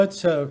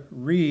Let's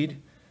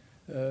read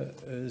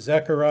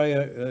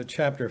Zechariah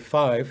chapter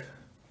 5,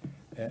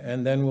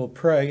 and then we'll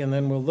pray, and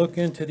then we'll look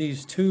into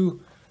these two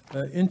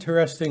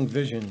interesting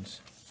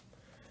visions.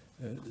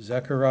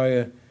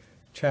 Zechariah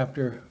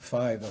chapter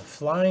 5, a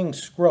flying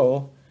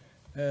scroll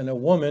and a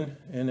woman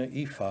in an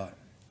ephod.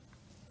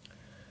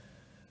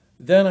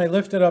 Then I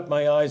lifted up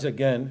my eyes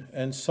again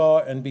and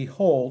saw, and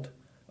behold,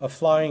 a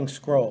flying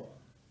scroll.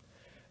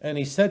 And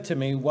he said to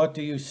me, "What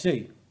do you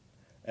see?"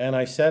 And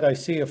I said, "I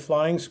see a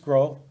flying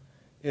scroll.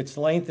 Its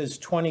length is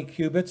 20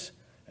 cubits,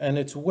 and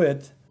its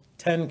width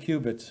 10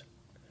 cubits.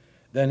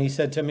 Then he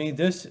said to me,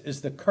 "This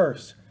is the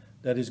curse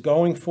that is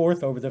going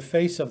forth over the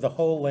face of the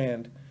whole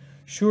land.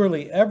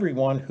 Surely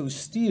everyone who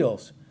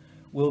steals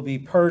will be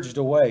purged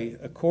away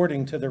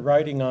according to the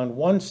writing on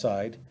one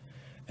side,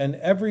 and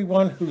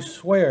everyone who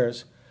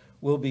swears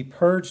will be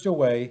purged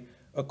away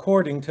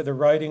according to the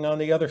writing on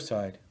the other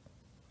side.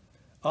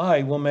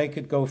 I will make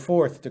it go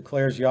forth,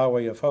 declares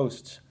Yahweh of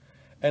hosts,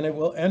 and it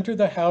will enter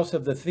the house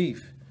of the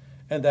thief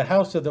and the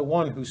house of the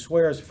one who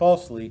swears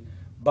falsely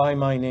by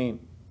my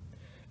name.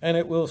 And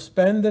it will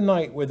spend the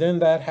night within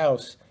that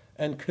house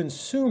and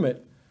consume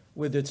it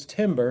with its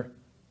timber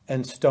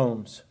and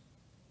stones."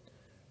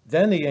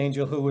 Then the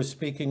angel who was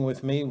speaking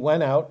with me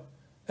went out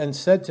and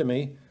said to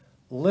me,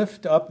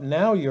 "Lift up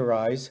now your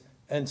eyes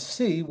and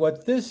see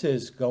what this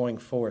is going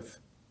forth."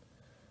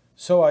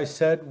 So I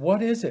said,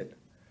 "What is it?"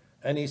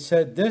 And he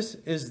said, "This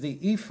is the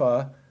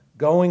ephah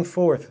going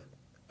forth."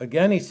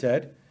 Again he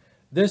said,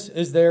 "This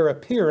is their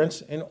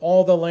appearance in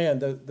all the land."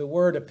 The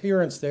word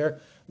appearance there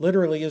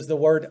literally is the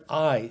word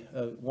eye.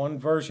 One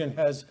version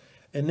has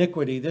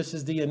iniquity. This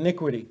is the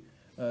iniquity.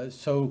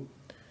 That's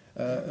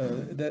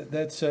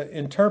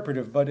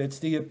interpretive, but it's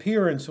the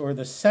appearance or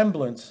the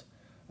semblance.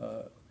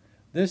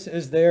 This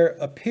is their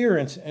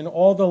appearance in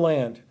all the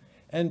land.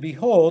 And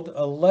behold,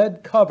 a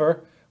lead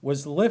cover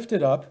was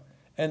lifted up,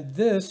 and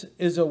this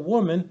is a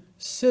woman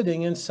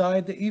sitting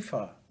inside the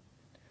ephah.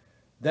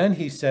 Then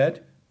he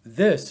said,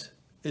 "This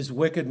is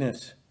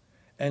wickedness."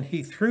 And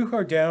he threw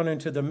her down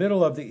into the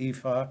middle of the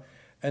ephah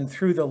and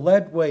threw the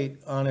lead weight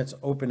on its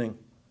opening.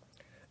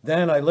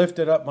 Then I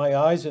lifted up my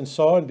eyes and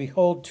saw, and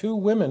behold, two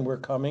women were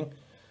coming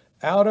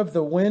out of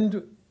the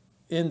wind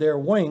in their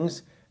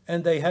wings,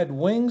 and they had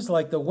wings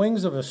like the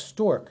wings of a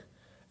stork.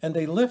 And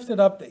they lifted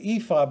up the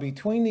ephah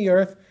between the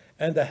earth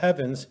and the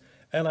heavens.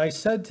 And I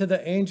said to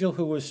the angel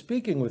who was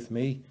speaking with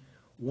me,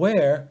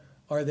 "Where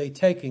are they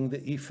taking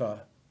the ephah?"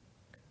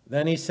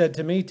 Then he said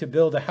to me to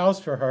build a house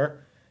for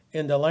her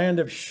in the land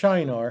of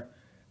Shinar,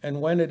 and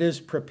when it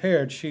is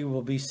prepared, she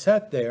will be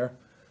set there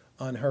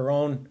on her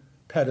own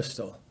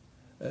pedestal.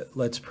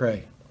 Let's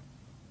pray.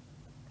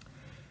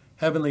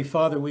 Heavenly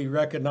Father, we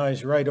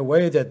recognize right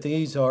away that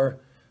these are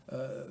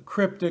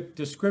cryptic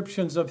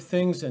descriptions of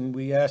things, and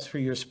we ask for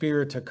your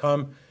Spirit to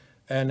come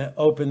and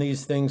open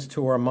these things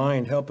to our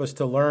mind. Help us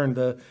to learn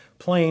the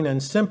plain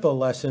and simple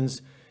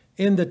lessons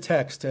in the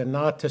text and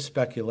not to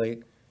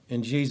speculate.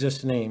 In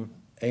Jesus' name,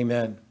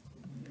 amen.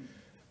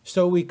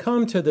 So we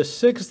come to the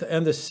sixth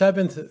and the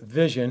seventh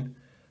vision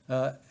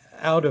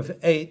out of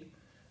 8.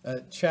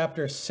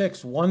 Chapter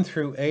 6, 1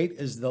 through 8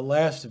 is the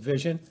last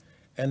vision.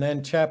 And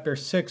then chapter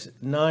 6,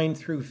 9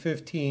 through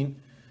 15,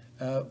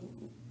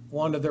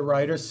 one of the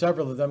writers,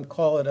 several of them,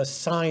 call it a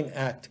sign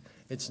act.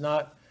 It's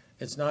not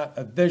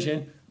a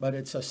vision, but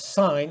it's a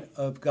sign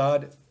of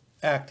God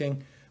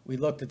acting. We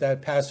looked at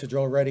that passage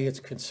already. It's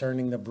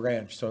concerning the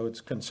branch, so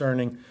it's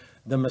concerning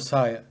the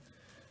Messiah.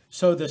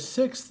 So the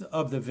sixth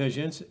of the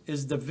visions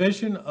is the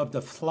vision of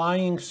the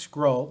flying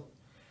scroll,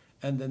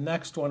 and the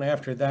next one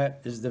after that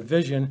is the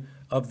vision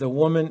of the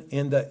woman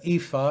in the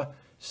ephah.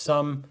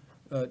 Some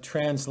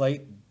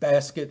translate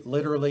basket.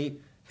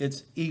 Literally,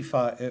 it's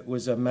ephah. It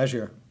was a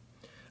measure.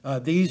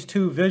 These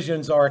two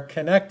visions are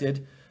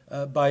connected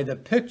by the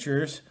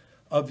pictures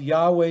of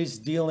Yahweh's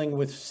dealing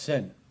with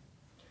sin.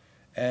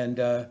 And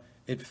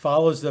it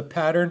follows the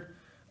pattern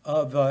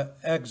of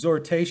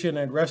exhortation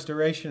and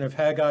restoration of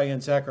Haggai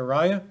and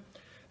Zechariah.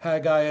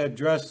 Haggai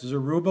addressed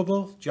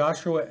Zerubbabel,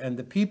 Joshua, and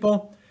the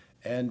people,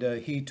 and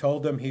he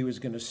told them he was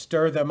going to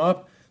stir them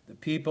up, the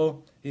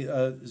people,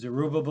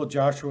 Zerubbabel,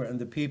 Joshua, and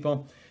the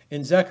people.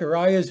 In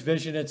Zechariah's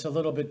vision, it's a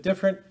little bit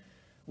different.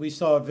 We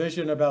saw a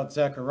vision about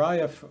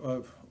Zechariah,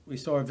 we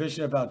saw a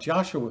vision about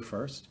Joshua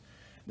first,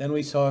 then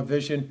we saw a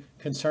vision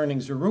concerning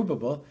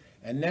Zerubbabel,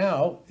 and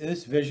now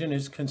this vision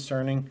is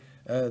concerning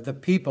the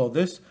people.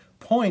 This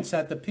points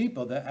at the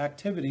people, the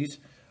activities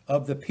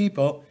of the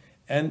people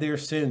and their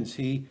sins.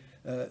 He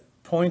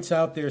points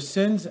out their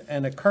sins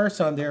and a curse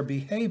on their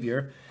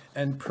behavior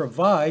and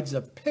provides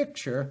a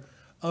picture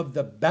of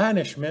the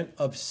banishment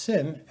of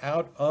sin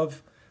out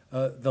of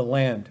the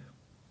land.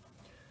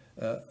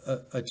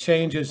 A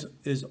change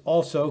is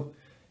also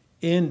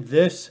in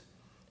this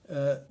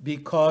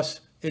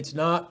because it's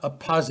not a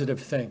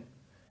positive thing.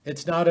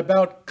 It's not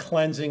about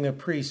cleansing a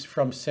priest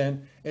from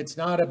sin. It's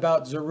not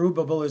about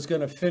Zerubbabel is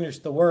going to finish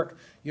the work.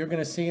 You're going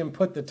to see him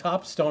put the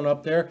top stone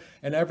up there,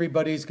 and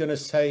everybody's going to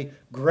say,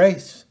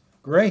 "Grace,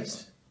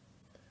 grace."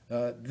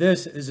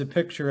 This is a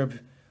picture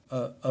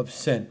of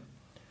sin.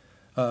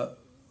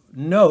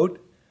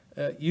 Note,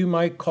 you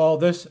might call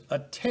this a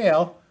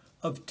tale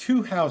of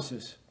two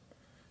houses.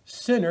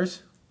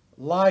 Sinners,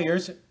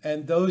 liars,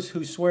 and those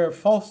who swear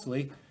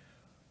falsely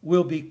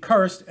will be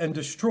cursed and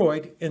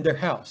destroyed in their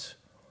house.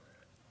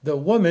 The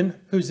woman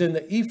who's in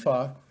the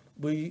ephah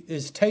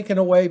is taken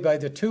away by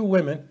the two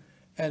women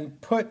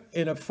and put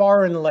in a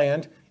foreign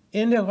land,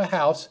 into a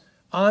house,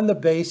 on the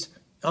base,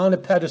 on a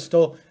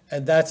pedestal,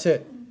 and that's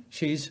it.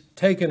 She's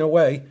taken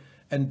away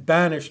and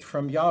banished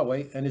from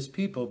Yahweh and his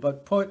people,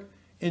 but put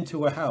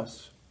into a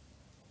house.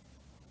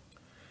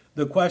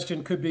 The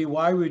question could be,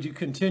 why would you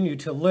continue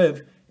to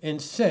live in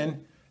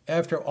sin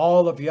after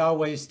all of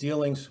Yahweh's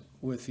dealings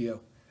with you?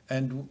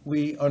 And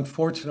we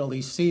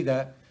unfortunately see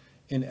that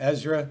in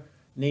Ezra,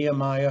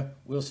 Nehemiah.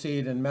 We'll see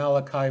it in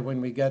Malachi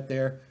when we get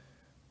there.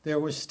 There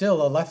was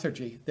still a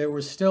lethargy. There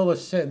was still a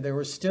sin. There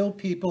were still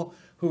people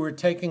who were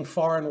taking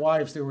foreign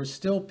wives. There were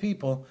still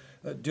people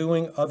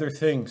doing other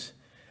things.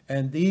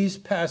 And these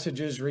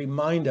passages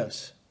remind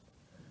us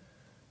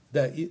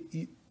that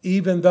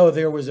even though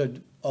there was a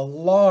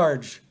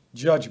large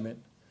judgment,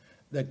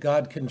 that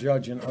God can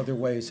judge in other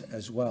ways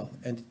as well,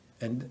 and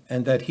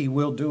that he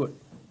will do it.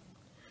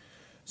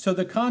 So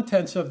the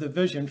contents of the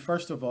vision,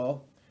 first of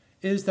all,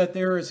 is that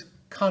there is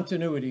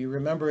continuity.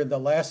 Remember in the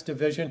last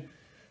division,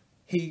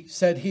 he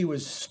said he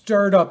was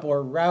stirred up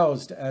or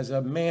roused as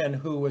a man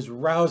who was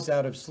roused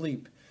out of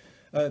sleep.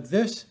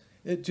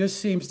 It just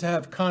seems to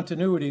have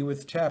continuity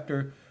with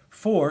chapter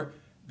 4,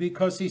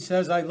 because he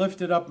says, I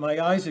lifted up my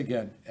eyes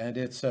again. And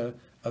it's a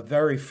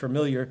very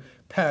familiar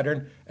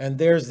pattern. And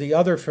there's the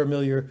other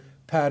familiar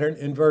pattern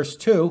in verse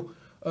 2.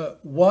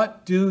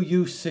 What do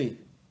you see?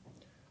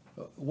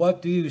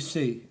 What do you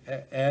see?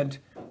 And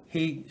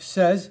he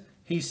says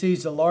he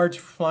sees a large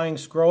flying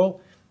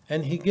scroll,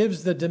 and he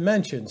gives the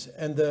dimensions.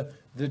 And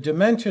the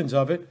dimensions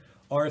of it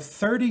are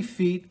 30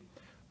 feet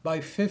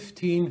by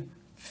 15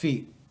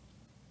 feet.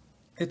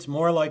 It's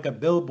more like a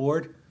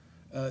billboard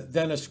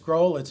than a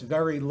scroll. It's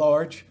very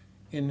large.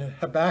 In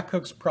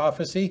Habakkuk's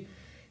prophecy,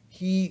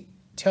 he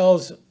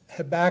tells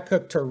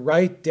Habakkuk to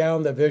write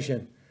down the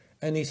vision.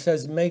 And he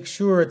says, make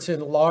sure it's in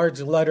large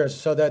letters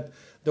so that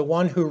the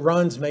one who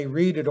runs may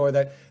read it, or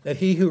that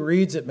he who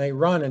reads it may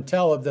run and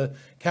tell of the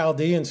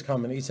Chaldeans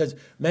coming. He says,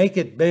 make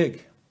it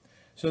big.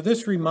 So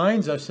this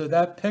reminds us of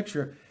that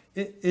picture.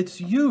 It's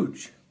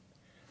huge,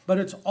 but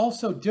it's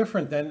also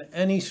different than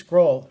any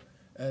scroll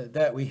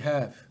that we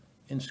have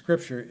in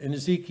Scripture. In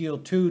Ezekiel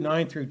 2,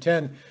 9 through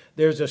 10,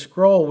 there's a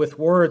scroll with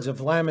words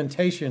of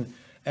lamentation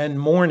and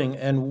mourning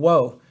and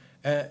woe,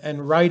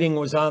 and writing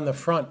was on the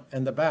front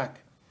and the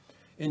back.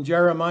 In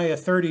Jeremiah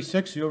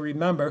 36, you'll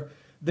remember,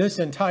 this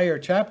entire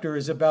chapter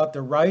is about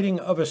the writing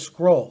of a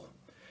scroll.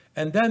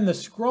 And then the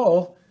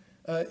scroll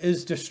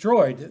is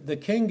destroyed. The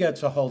king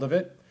gets a hold of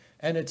it,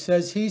 and it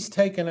says he's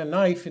taken a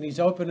knife and he's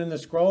opening the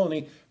scroll and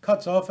he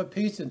cuts off a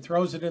piece and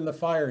throws it in the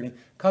fire. And he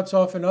cuts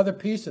off another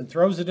piece and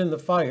throws it in the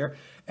fire.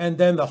 And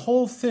then the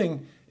whole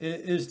thing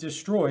is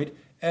destroyed.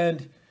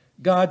 And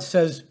God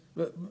says,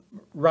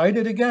 write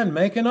it again,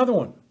 make another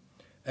one.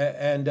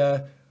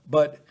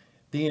 But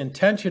the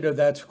intention of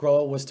that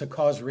scroll was to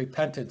cause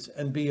repentance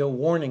and be a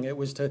warning. It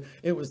was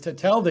to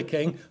tell the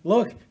king,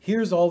 look,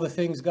 here's all the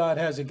things God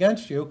has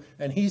against you,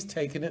 and he's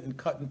taken it and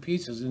cut in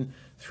pieces and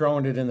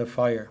thrown it in the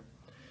fire.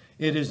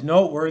 It is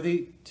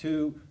noteworthy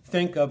to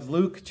think of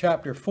Luke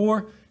chapter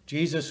 4.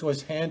 Jesus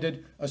was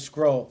handed a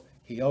scroll.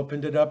 He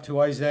opened it up to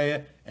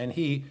Isaiah, and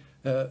he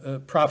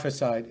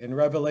prophesied. In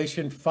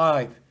Revelation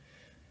 5,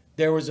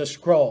 there was a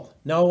scroll.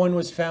 No one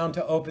was found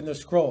to open the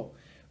scroll.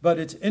 But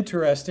it's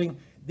interesting,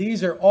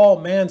 these are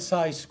all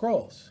man-sized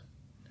scrolls.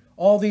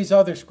 All these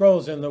other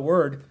scrolls in the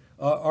Word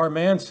are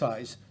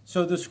man-sized.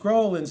 So the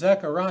scroll in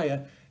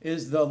Zechariah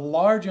is the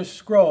largest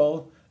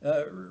scroll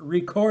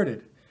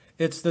recorded.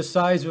 It's the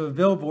size of a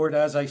billboard,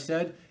 as I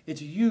said. It's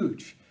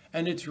huge,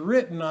 and it's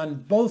written on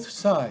both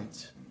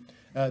sides.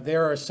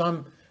 There are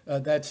some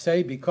that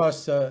say,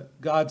 because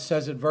God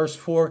says in verse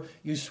 4,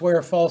 you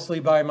swear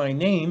falsely by my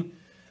name,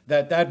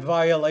 that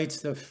violates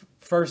the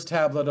first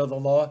tablet of the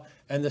law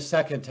and the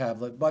second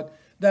tablet. But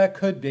that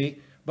could be,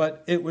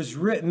 but it was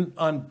written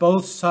on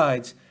both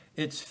sides.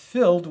 It's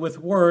filled with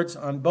words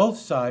on both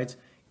sides.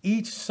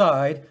 Each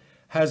side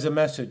has a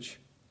message.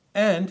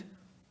 And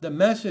the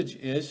message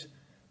is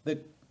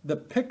the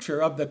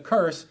picture of the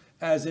curse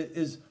as it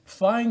is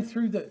flying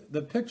through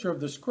the picture of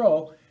the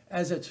scroll,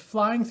 as it's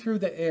flying through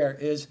the air,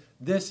 is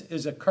this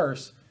is a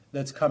curse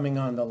that's coming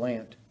on the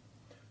land.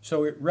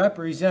 So it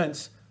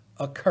represents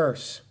a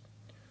curse.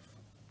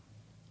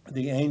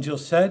 The angel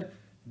said,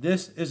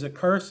 this is a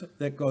curse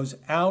that goes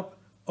out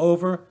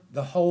over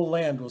the whole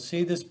land. We'll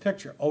see this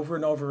picture over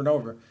and over and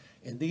over.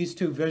 In these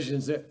two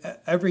visions,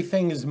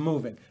 everything is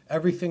moving.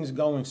 Everything's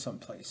going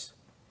someplace.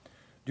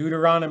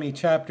 Deuteronomy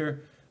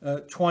chapter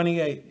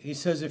 28, he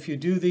says, if you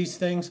do these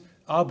things,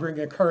 I'll bring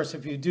a curse.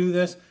 If you do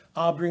this,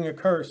 I'll bring a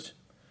curse.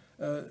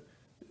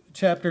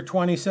 Chapter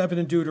 27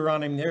 in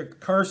Deuteronomy, there,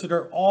 cursed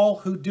are all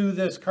who do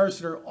this.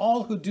 Cursed are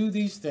all who do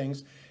these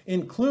things.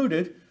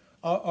 Included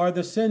are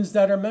the sins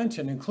that are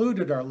mentioned.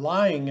 Included are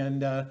lying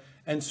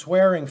and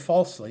swearing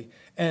falsely,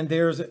 and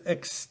there's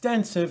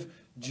extensive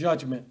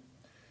judgment.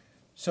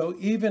 So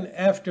even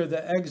after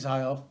the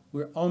exile,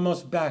 we're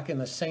almost back in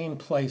the same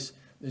place.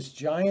 This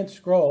giant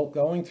scroll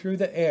going through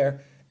the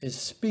air is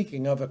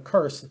speaking of a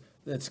curse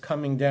that's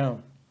coming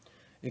down.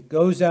 It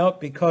goes out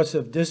because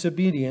of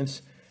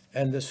disobedience,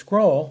 and the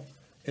scroll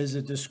is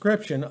a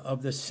description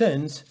of the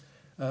sins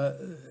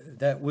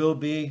that will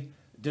be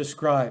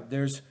described.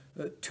 There's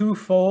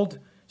twofold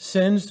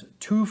sins,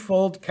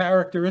 twofold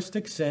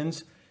characteristic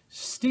sins,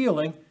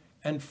 stealing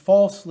and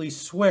falsely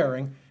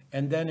swearing,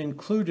 and then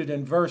included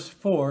in verse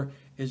 4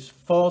 is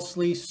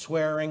falsely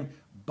swearing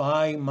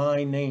by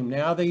my name.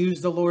 Now they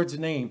use the Lord's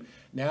name.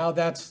 Now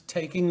that's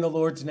taking the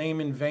Lord's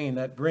name in vain.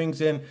 That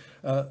brings in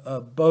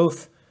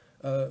both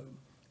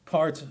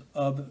parts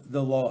of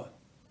the law,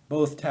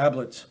 both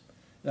tablets.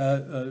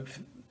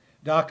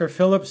 Dr.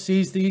 Phillips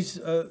sees these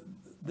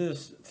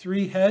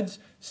three heads.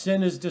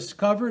 Sin is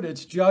discovered,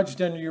 it's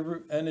judged,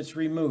 and it's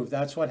removed.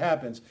 That's what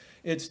happens.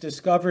 It's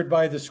discovered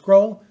by the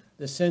scroll.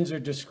 The sins are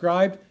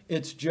described.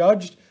 It's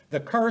judged. The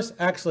curse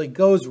actually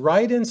goes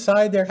right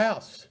inside their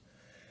house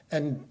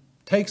and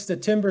takes the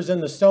timbers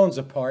and the stones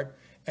apart.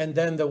 And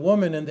then the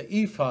woman in the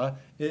ephah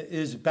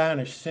is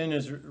banished. Sin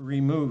is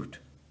removed.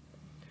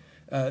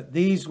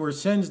 These were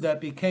sins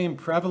that became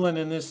prevalent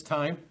in this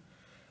time.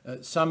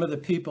 Some of the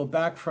people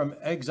back from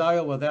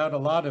exile without a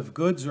lot of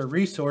goods or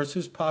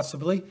resources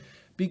possibly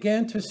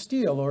began to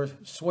steal or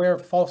swear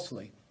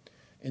falsely.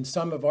 In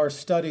some of our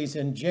studies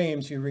in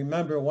James, you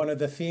remember one of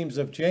the themes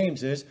of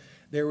James is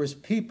there was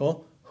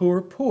people who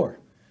were poor.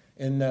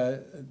 In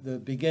the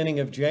beginning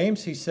of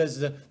James, he says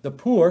the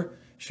poor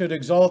should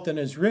exalt in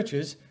his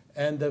riches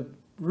and the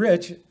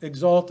rich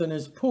exalt in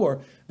his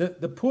poor.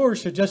 The poor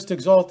should just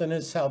exalt in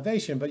his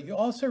salvation. But you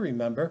also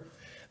remember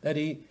that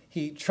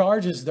he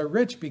charges the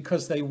rich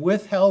because they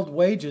withheld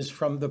wages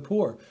from the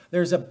poor.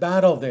 There's a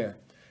battle there.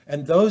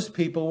 And those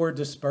people were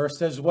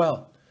dispersed as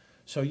well.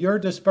 So you're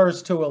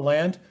dispersed to a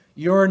land,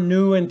 you're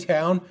new in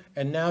town,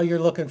 and now you're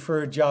looking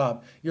for a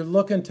job. You're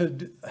looking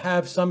to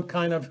have some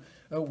kind of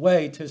a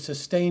way to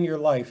sustain your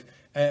life.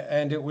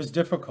 And it was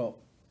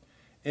difficult.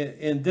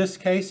 In this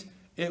case,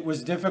 it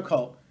was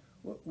difficult.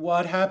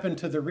 What happened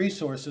to the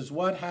resources?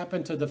 What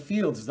happened to the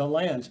fields, the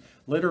lands?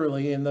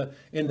 Literally in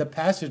the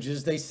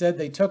passages, they said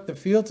they took the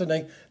fields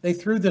and they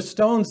threw the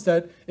stones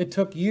that it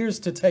took years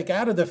to take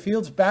out of the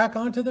fields back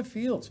onto the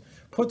fields,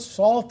 put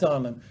salt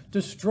on them,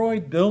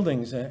 destroyed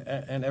buildings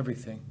and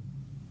everything.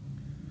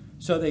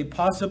 So they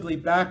possibly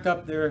backed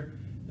up their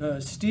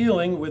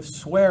stealing with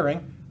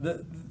swearing.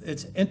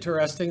 It's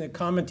interesting that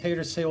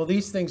commentators say, well,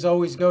 these things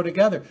always go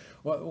together.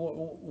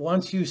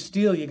 Once you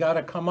steal, you got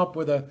to come up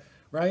with a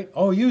right?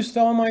 Oh, you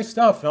stole my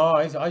stuff. No,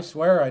 I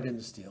swear I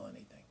didn't steal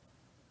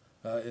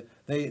anything.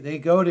 They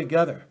go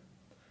together.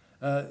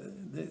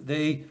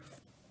 They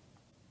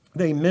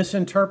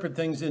misinterpret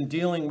things in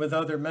dealing with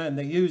other men.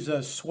 They use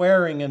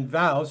swearing and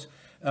vows,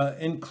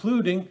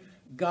 including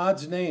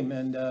God's name.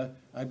 And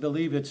I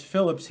believe it's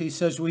Phillips. He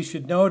says we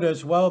should note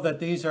as well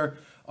that these are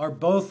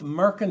both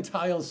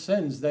mercantile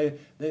sins.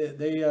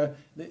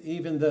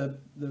 Even the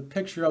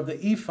picture of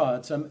the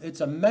ephah, it's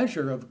a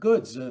measure of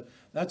goods.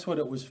 That's what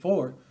it was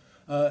for.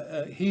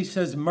 He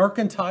says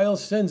mercantile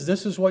sins.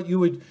 This is what you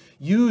would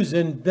use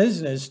in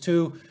business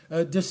to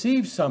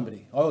deceive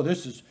somebody. Oh,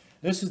 this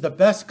is the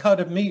best cut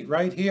of meat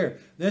right here.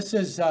 This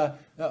is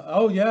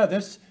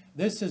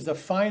this is the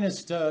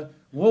finest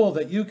wool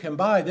that you can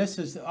buy. This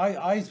is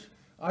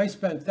I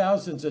spent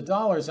thousands of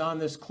dollars on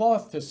this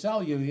cloth to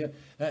sell you,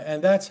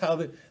 and that's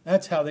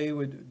how they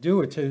would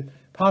do it to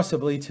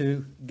possibly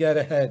to get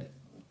ahead.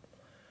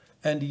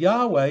 And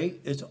Yahweh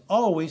is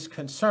always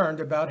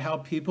concerned about how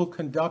people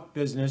conduct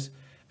business,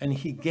 and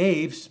he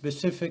gave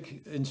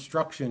specific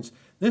instructions.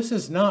 This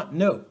is not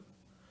new.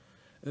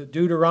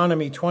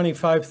 Deuteronomy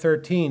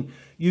 25:13,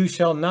 you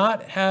shall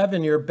not have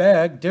in your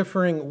bag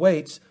differing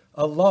weights,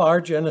 a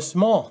large and a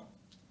small.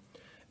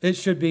 It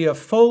should be a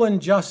full and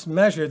just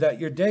measure that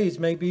your days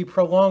may be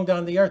prolonged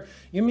on the earth.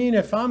 You mean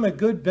if I'm a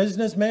good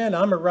businessman,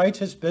 I'm a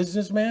righteous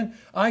businessman,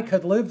 I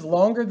could live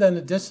longer than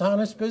a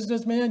dishonest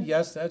businessman?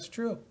 Yes, that's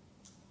true.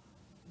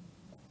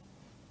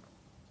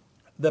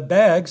 The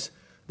bags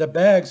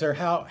are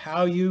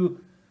how you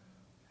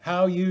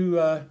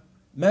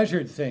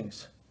measured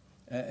things,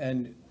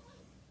 and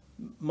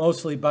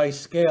mostly by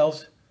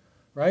scales,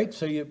 right?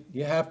 So you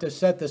have to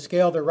set the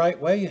scale the right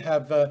way. You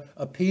have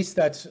a piece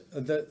that's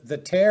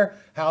the tare,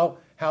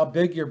 how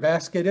big your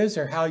basket is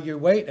or how you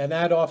weight, and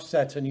that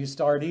offsets and you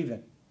start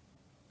even.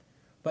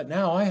 But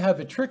now I have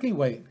a tricky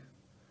weight.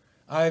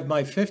 I have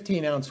my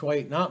 15-ounce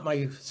weight, not my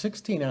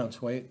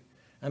 16-ounce weight,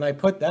 and I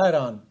put that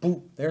on.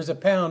 Boom, there's a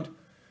pound.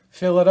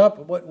 Fill it up.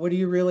 What do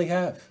you really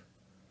have?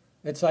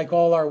 It's like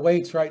all our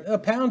weights, right? A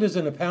pound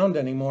isn't a pound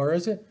anymore,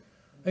 is it?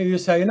 And you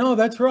say, no,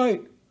 that's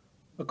right.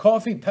 A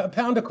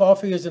pound of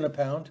coffee isn't a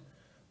pound.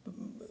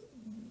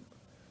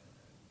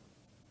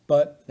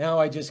 But now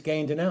I just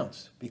gained an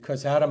ounce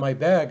because out of my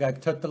bag, I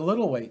took the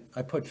little weight.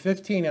 I put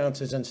 15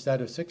 ounces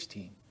instead of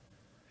 16.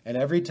 And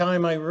every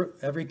time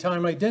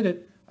I did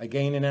it, I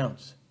gained an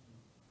ounce.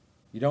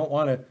 You don't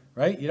want to,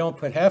 right? You don't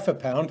put half a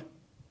pound.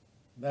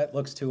 That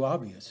looks too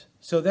obvious.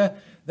 So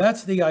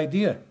that's the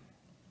idea.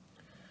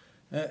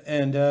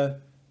 And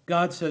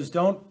God says,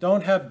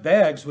 don't have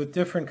bags with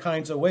different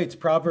kinds of weights.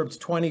 Proverbs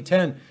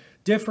 20:10,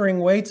 differing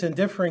weights and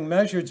differing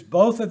measures,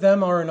 both of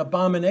them are an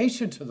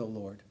abomination to the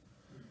Lord.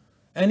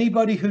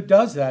 Anybody who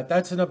does that,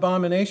 that's an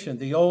abomination.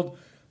 The old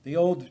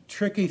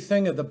tricky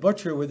thing of the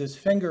butcher with his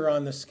finger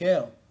on the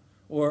scale,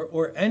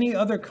 or any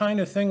other kind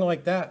of thing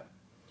like that.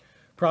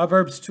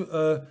 Proverbs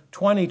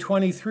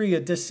 20:23,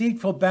 a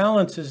deceitful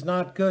balance is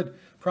not good.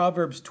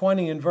 Proverbs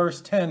 20 and verse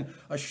 10,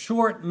 a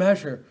short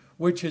measure,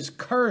 which is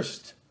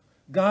cursed.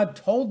 God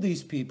told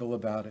these people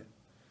about it.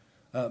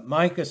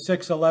 Micah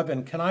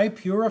 6:11, can I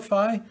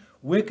purify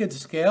wicked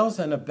scales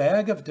and a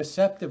bag of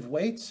deceptive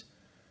weights?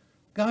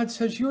 God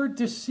says, you're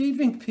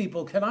deceiving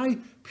people. Can I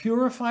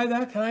purify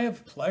that? Can I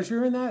have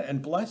pleasure in that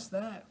and bless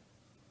that?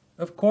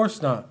 Of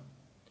course not.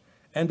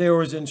 And there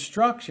was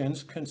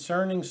instructions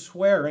concerning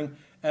swearing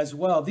as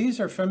well. These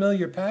are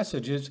familiar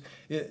passages.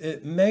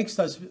 It makes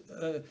us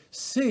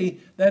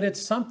see that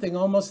it's something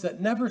almost that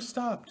never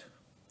stopped.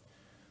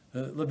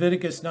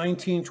 Leviticus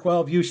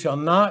 19:12, you shall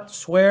not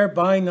swear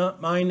by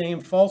my name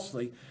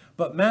falsely.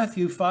 But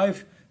Matthew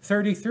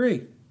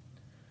 5:33,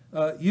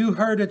 you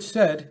heard it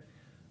said,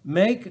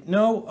 make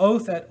no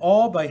oath at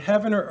all by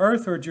heaven or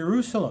earth or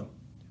Jerusalem.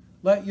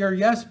 Let your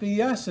yes be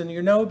yes and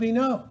your no be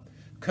no.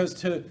 Because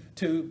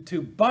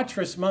to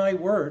buttress my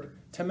word,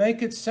 to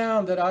make it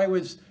sound that I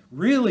was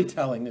really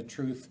telling the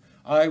truth,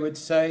 I would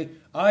say,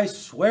 I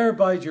swear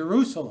by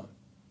Jerusalem.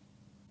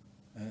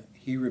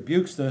 He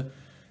rebukes the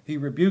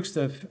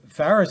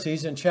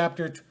Pharisees in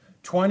chapter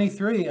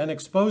 23 and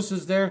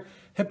exposes their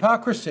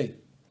hypocrisy.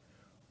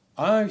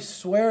 I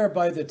swear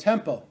by the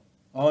temple.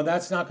 Oh,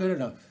 that's not good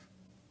enough.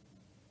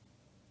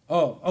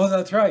 Oh,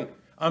 that's right.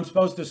 I'm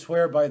supposed to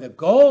swear by the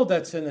gold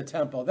that's in the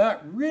temple.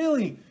 That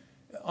really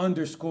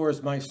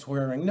underscores my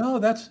swearing. No,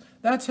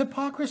 that's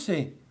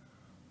hypocrisy.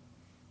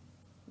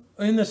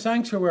 In the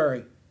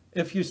sanctuary,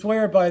 if you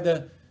swear by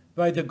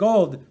the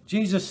gold,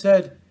 Jesus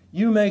said,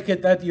 you make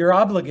it that you're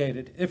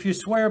obligated. If you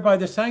swear by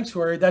the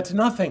sanctuary, that's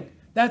nothing.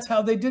 That's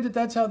how they did it.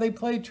 That's how they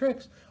played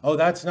tricks. Oh,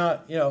 that's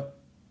not,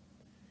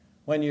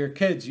 when you're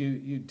kids,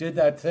 you did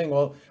that thing.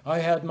 Well, I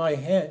had my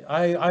hand,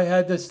 I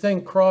had this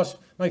thing crossed,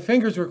 my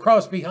fingers were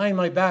crossed behind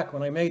my back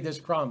when I made this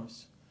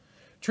promise.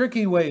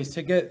 Tricky ways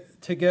to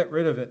get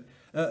rid of it.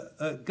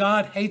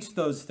 God hates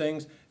those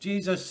things.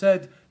 Jesus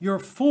said, you're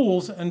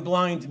fools and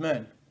blind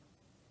men.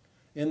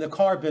 In the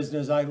car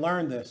business, I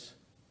learned this.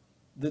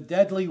 The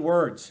deadly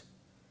words.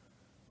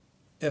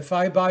 If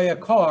I buy a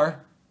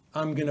car,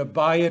 I'm going to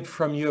buy it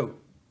from you.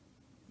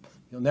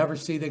 You'll never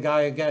see the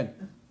guy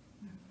again.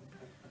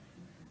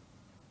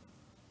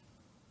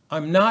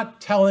 I'm not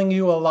telling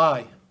you a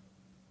lie.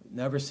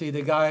 Never see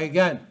the guy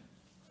again.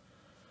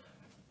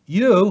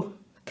 You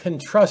can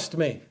trust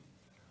me.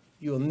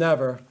 You'll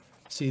never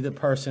see the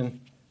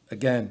person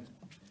again.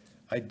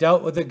 I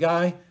dealt with a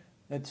guy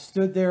that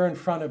stood there in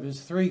front of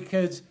his 3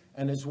 kids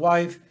and his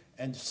wife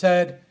and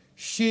said,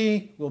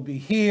 she will be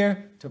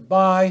here to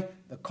buy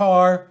the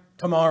car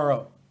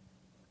tomorrow.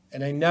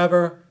 And I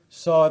never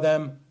saw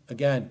them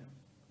again.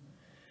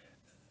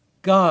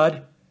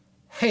 God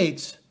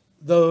hates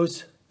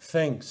those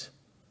things.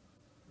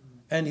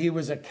 And he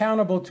was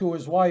accountable to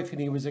his wife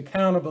and he was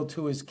accountable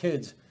to his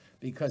kids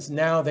because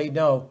now they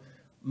know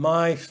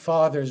my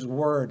Father's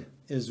word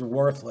is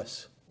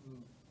worthless.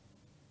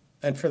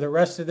 And for the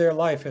rest of their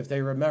life, if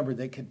they remembered,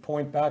 they could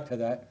point back to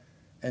that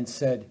and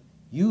said,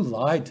 you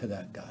lied to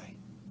that guy.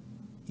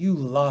 You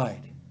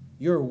lied.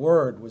 Your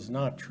word was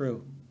not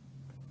true.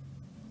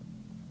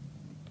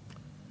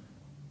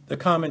 The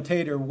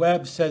commentator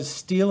Webb says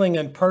stealing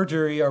and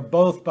perjury are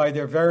both by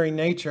their very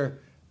nature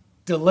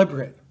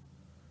deliberate.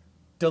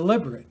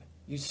 Deliberate.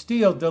 You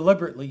steal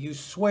deliberately. You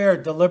swear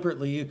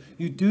deliberately.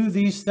 You do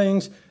these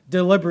things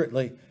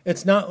deliberately.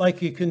 It's not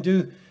like you can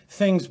do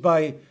things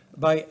by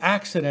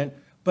accident,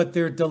 but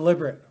they're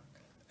deliberate.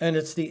 And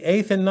it's the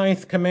 8th and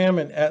 9th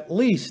commandment at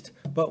least,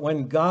 but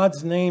when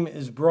God's name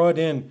is brought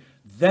in,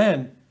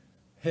 then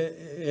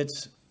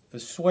it's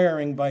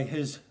swearing by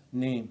his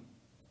name.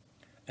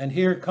 And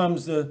here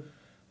comes the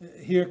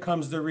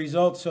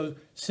result. So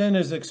sin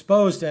is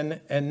exposed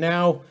and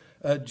now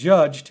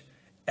judged.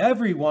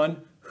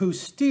 Everyone who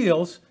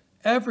steals,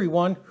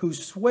 everyone who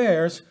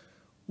swears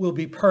will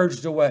be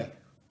purged away.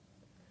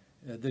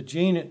 The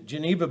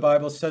Geneva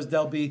Bible says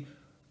they'll be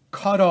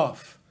cut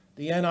off.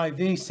 The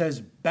NIV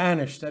says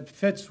banished. That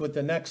fits with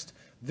the next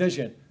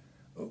vision.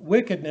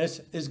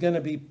 Wickedness is going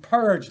to be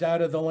purged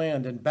out of the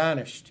land and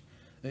banished.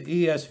 The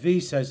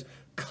ESV says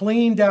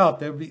cleaned out.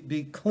 They'll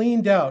be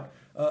cleaned out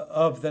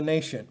of the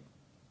nation.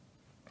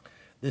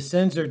 The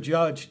sins are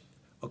judged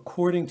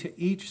according to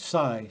each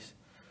size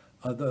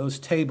of those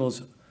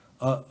tables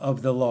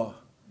of the law.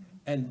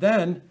 And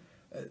then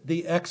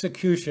the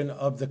execution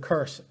of the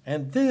curse.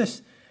 And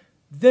this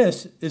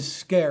is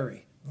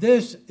scary.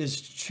 This is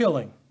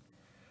chilling.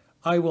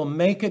 I will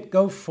make it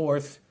go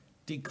forth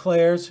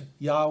declares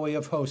Yahweh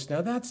of hosts.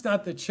 Now, that's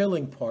not the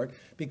chilling part,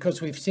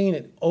 because we've seen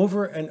it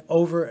over and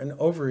over and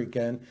over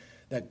again,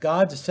 that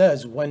God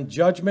says, when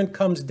judgment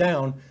comes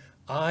down,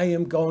 I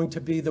am going to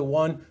be the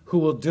one who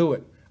will do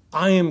it.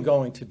 I am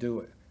going to do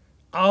it.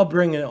 I'll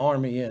bring an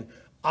army in.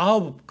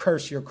 I'll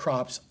curse your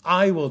crops.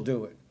 I will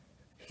do it.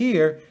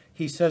 Here,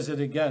 he says it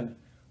again.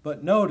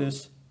 But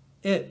notice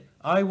it.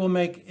 I will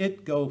make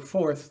it go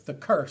forth, the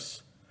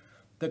curse.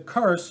 The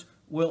curse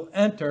will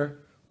enter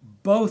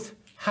both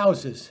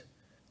houses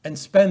and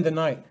spend the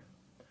night.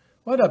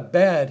 What a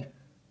bad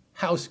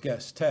house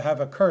guest to have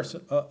a curse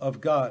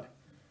of God.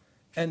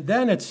 And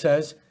then it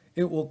says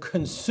it will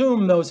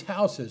consume those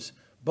houses,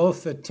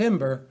 both the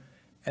timber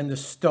and the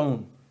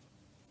stone.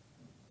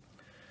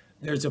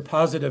 There's a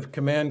positive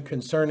command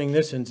concerning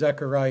this in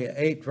Zechariah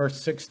 8,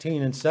 verse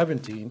 16 and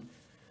 17,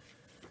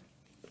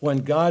 when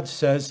God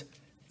says,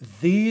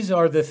 these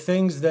are the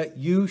things that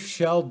you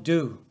shall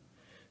do.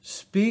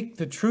 Speak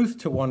the truth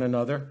to one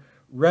another,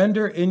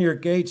 render in your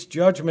gates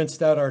judgments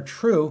that are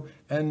true,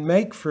 and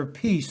make for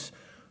peace.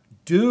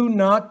 Do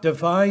not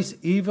devise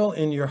evil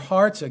in your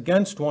hearts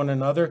against one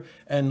another,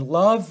 and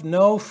love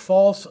no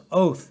false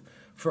oath.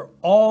 For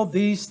all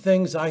these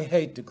things I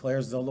hate,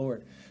 declares the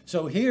Lord.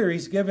 So here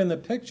he's given the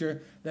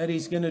picture that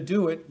he's going to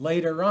do it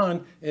later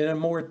on in a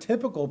more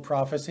typical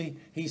prophecy.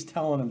 He's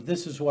telling them,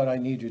 this is what I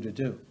need you to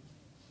do.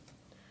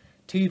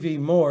 T.V.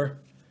 Moore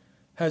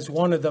has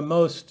one of the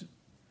most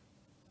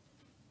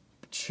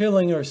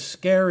chilling or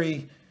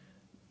scary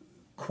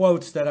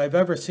quotes that I've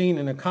ever seen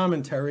in a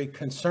commentary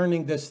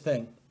concerning this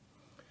thing.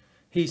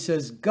 He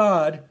says,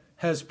 God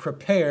has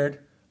prepared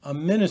a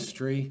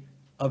ministry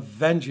of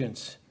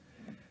vengeance.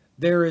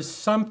 There is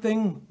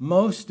something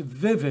most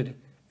vivid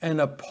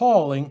and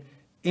appalling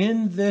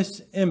in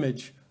this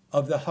image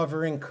of the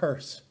hovering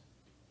curse.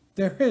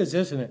 There is,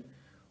 isn't it?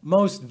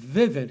 Most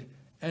vivid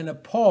and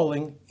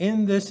appalling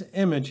in this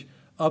image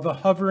of a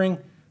hovering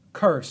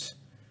curse.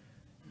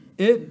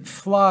 It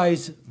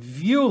flies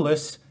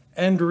viewless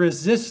and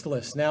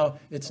resistless. Now,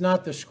 it's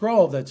not the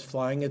scroll that's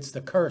flying, it's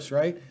the curse,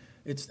 right?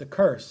 It's the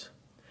curse.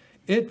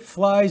 It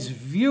flies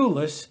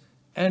viewless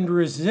and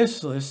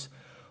resistless,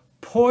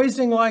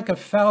 poising like a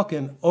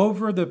falcon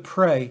over the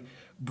prey,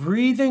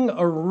 breathing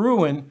a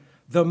ruin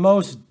the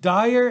most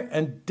dire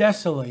and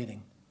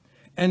desolating.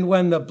 And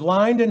when the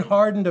blind and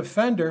hardened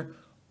offender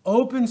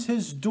opens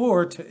his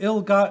door to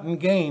ill-gotten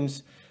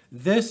gains,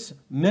 this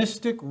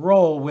mystic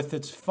roll with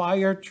its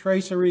fire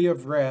tracery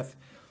of wrath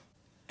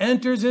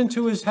enters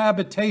into his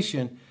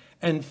habitation,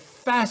 and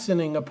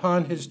fastening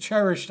upon his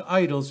cherished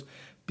idols,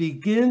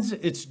 begins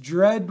its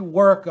dread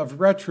work of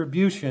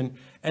retribution,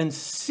 and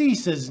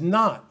ceases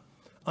not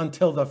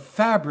until the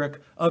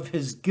fabric of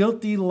his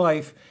guilty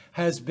life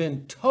has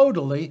been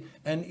totally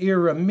and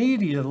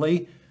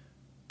irremediably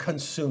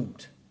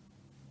consumed.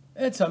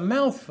 It's a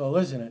mouthful,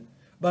 isn't it?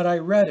 But I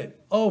read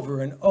it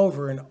over and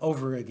over and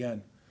over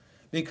again,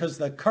 because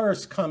the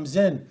curse comes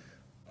in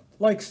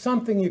like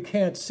something you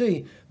can't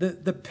see.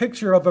 The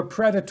picture of a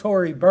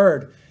predatory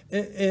bird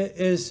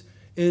is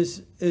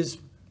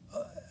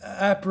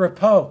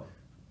apropos.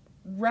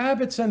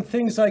 Rabbits and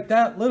things like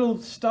that,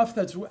 little stuff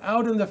that's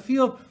out in the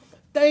field,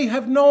 they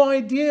have no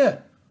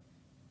idea.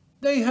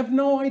 They have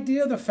no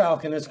idea the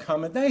falcon is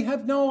coming. They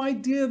have no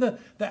idea the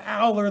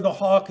owl or the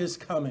hawk is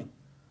coming.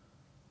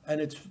 And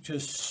it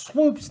just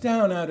swoops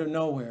down out of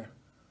nowhere.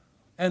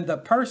 And the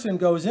person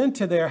goes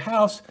into their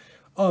house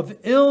of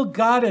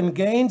ill-gotten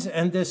gains,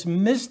 and this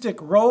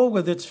mystic roll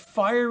with its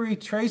fiery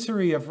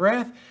tracery of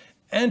wrath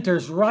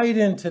enters right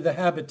into the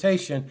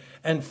habitation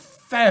and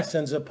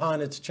fastens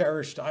upon its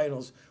cherished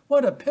idols.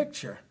 What a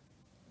picture.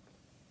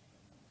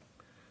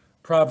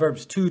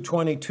 Proverbs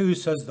 2:22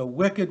 says, the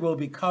wicked will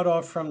be cut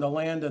off from the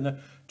land, and the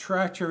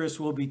treacherous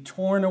will be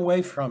torn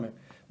away from it.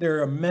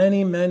 There are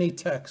many, many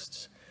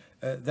texts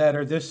that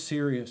are this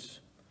serious.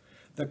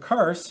 The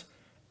curse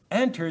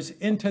enters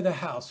into the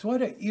house.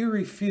 What an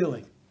eerie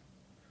feeling.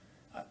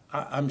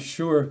 I'm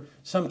sure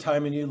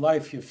sometime in your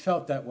life you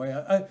felt that way.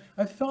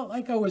 I felt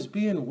like I was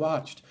being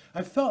watched.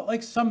 I felt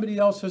like somebody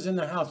else was in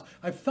the house.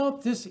 I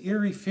felt this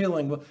eerie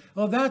feeling.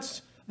 Well,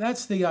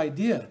 that's the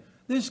idea.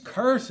 This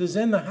curse is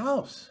in the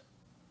house.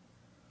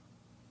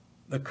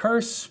 The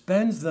curse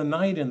spends the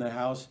night in the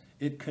house.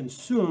 It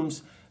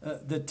consumes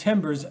the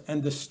timbers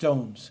and the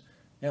stones.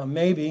 Now,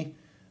 maybe,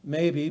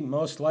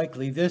 most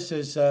likely, this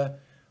is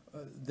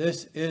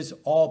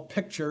all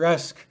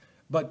picturesque,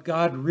 but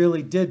God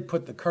really did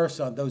put the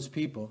curse on those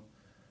people.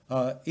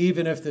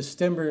 Even if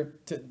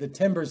the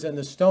timbers and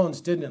the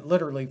stones didn't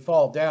literally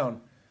fall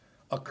down,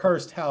 a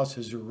cursed house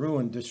is a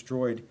ruined,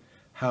 destroyed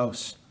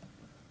house.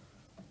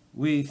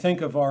 We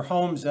think of our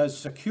homes as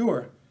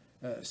secure.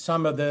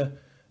 Some of the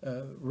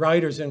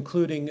writers,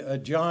 including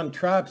John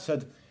Trapp,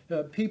 said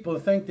people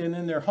think that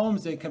in their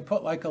homes they can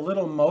put like a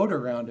little moat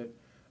around it,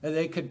 and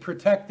they could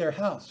protect their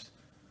house.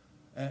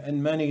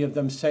 And many of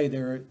them say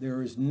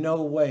there is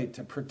no way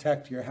to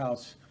protect your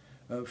house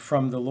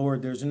from the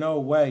Lord. There's no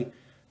way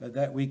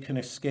that we can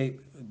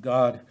escape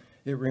God.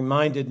 It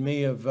reminded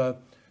me of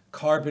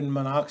carbon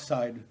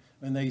monoxide,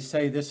 when they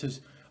say this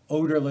is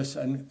odorless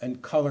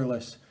and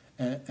colorless,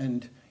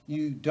 and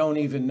you don't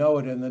even know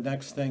it, and the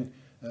next thing,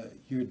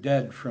 you're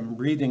dead from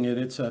breathing it.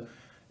 It's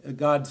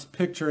God's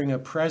picturing a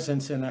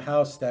presence in a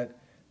house that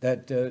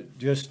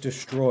just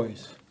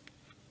destroys.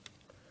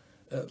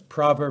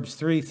 Proverbs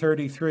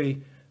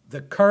 3:33,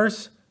 the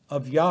curse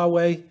of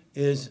Yahweh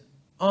is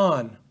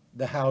on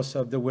the house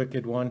of the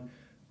wicked one,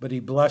 but he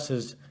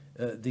blesses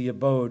the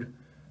abode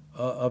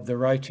of the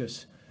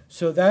righteous.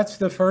 So that's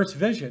the first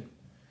vision.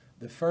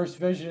 The first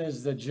vision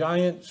is the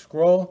giant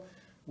scroll,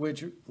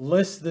 which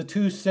lists the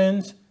two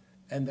sins,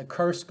 and the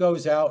curse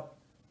goes out,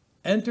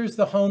 enters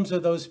the homes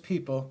of those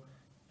people,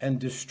 and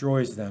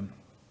destroys them.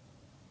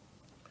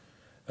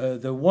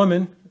 The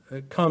woman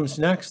comes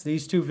next.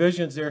 These two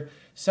visions, they're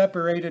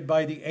separated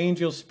by the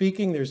angel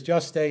speaking. There's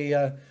just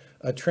a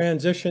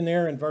transition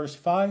there in verse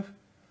 5.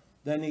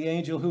 Then the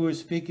angel who was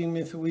speaking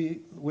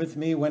with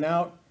me went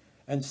out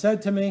and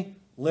said to me,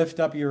 lift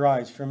up your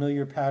eyes,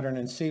 familiar pattern,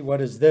 and see what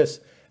is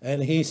this.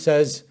 And he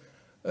says,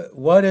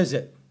 what is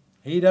it?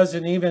 He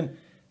doesn't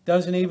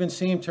even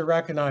seem to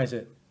recognize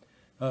it.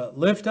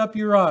 Lift up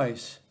your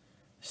eyes,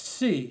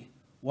 see,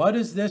 what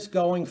is this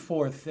going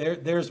forth?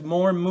 There's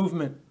more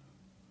movement,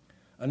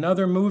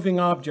 another moving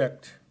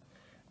object.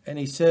 And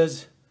he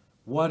says,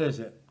 what is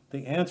it?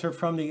 The answer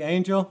from the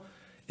angel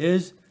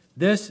is,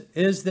 this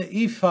is the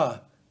ephah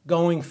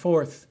going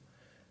forth.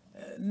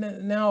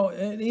 Now,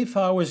 an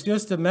ephah was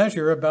just a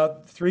measure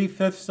about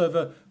 3/5 of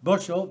a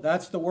bushel.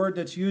 That's the word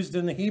that's used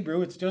in the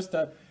Hebrew. It's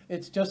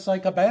just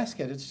like a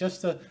basket. It's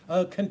just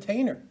a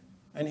container.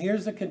 And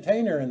here's the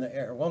container in the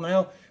air. Well,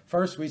 now,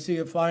 first we see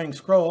a flying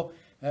scroll.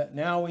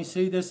 Now we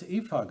see this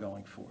ephah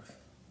going forth.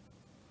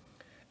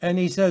 And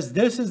he says,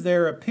 this is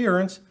their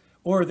appearance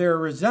or their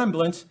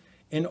resemblance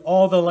in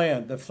all the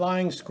land. The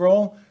flying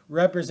scroll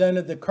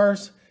represented the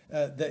curse.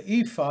 The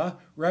ephah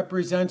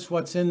represents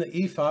what's in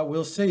the ephah,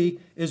 we'll see,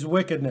 is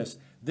wickedness.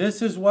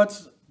 This is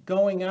what's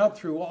going out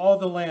through all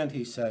the land,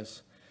 he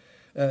says.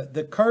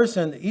 The curse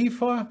and the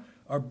ephah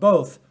are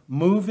both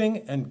moving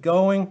and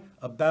going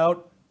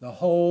about the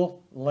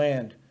whole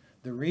land.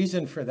 The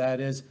reason for that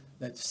is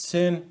that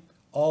sin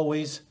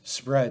always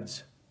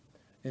spreads.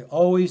 It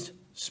always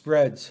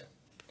spreads.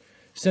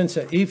 Since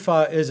an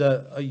ephah is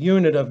a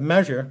unit of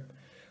measure,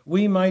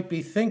 we might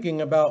be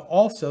thinking about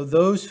also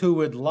those who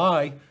would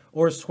lie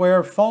or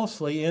swear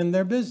falsely in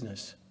their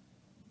business.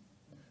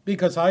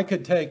 Because I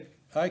could take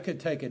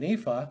an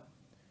ephah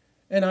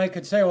and I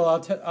could say,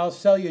 well, I'll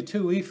sell you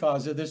 2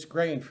 ephahs of this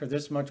grain for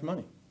this much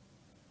money.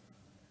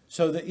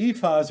 So the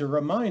ephah is a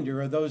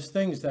reminder of those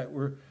things that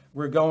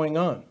were going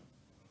on.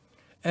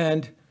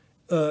 And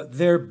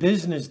their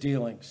business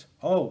dealings.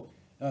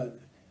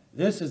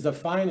 This is the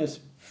finest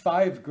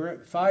 5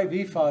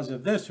 ephahs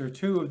of this or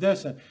 2 of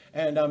this.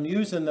 And I'm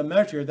using the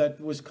measure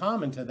that was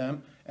common to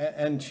them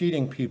and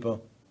cheating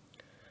people.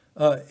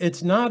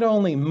 It's not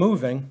only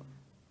moving,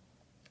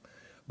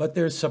 but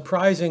there's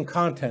surprising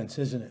contents,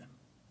 isn't it?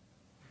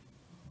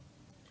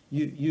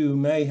 You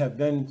may have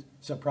been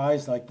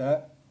surprised like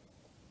that.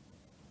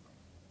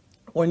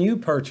 When you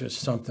purchase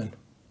something,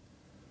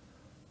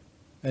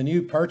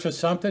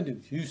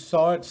 you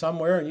saw it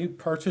somewhere and you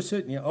purchase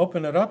it and you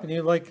open it up and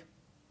you're like,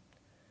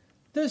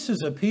 this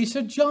is a piece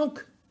of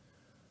junk.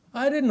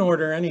 I didn't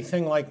order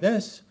anything like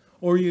this.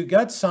 Or you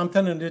get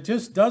something and it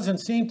just doesn't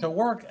seem to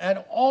work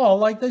at all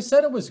like they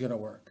said it was going to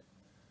work.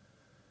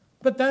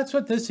 But that's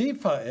what this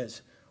ephah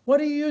is. What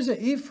do you use an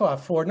ephah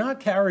for?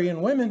 Not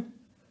carrying women.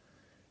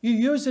 You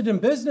use it in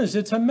business.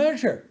 It's a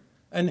measure.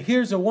 And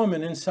here's a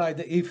woman inside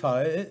the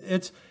ephah.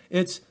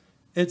 It's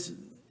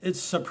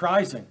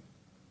surprising.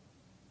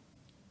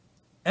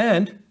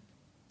 And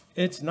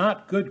it's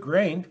not good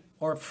grain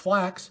or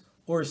flax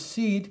or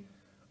seed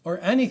or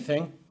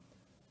anything.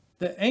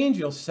 The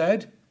angel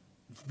said,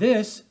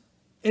 this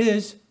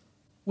is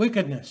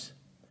wickedness.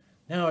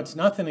 Now, it's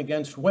nothing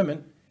against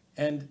women,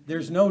 and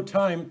there's no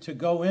time to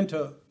go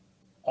into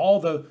all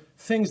the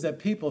things that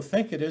people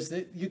think it is,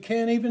 that you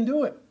can't even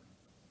do it.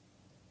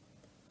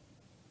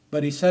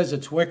 But he says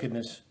it's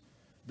wickedness.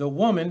 The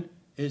woman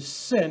is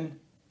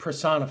sin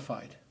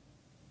personified.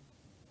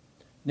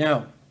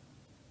 Now,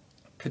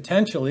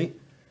 potentially,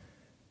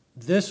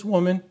 this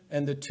woman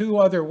and the 2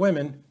 other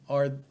women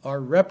are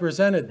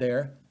represented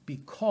there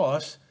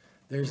because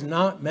there's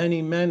not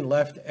many men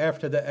left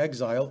after the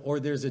exile, or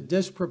there's a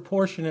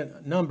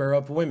disproportionate number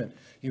of women.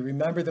 You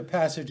remember the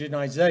passage in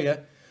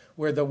Isaiah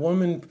where the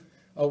woman,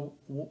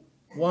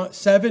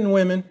 7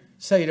 women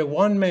say to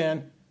one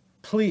man,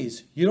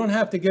 please, you don't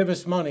have to give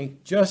us money,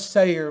 just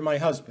say you're my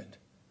husband.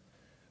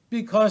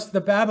 Because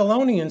the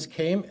Babylonians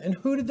came, and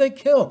who did they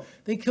kill?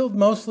 They killed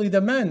mostly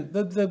the men,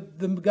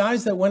 the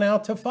guys that went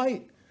out to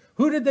fight.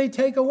 Who did they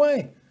take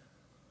away?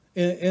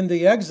 In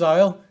the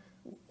exile,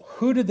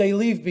 who did they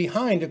leave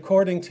behind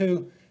according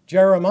to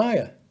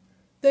Jeremiah?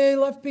 They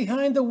left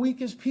behind the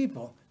weakest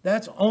people.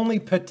 That's only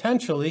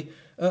potentially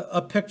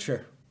a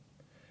picture.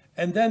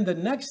 And then the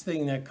next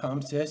thing that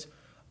comes is,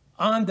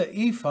 on the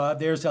ephah,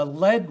 there's a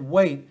lead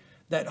weight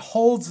that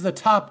holds the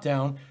top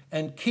down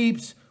and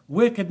keeps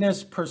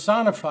wickedness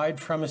personified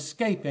from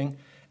escaping.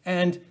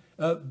 And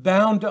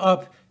bound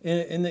up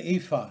in the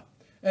ephah.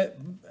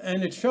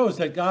 And it shows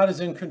that God is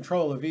in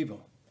control of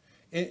evil.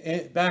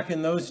 Back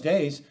in those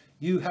days,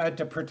 you had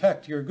to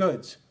protect your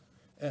goods.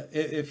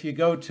 If you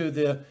go to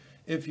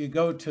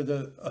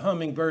the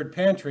hummingbird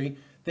pantry,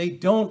 they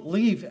don't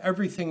leave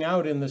everything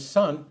out in the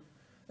sun.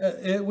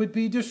 It would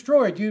be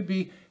destroyed. You'd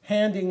be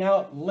handing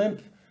out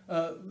limp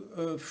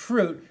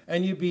fruit,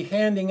 and you'd be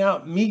handing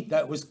out meat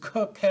that was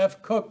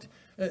half cooked.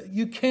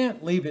 You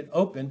can't leave it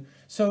open.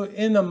 So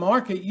in the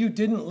market, you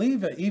didn't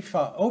leave an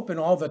ephah open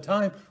all the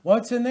time.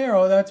 What's in there?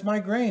 Oh, that's my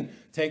grain.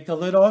 Take the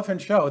lid off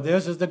and show.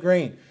 This is the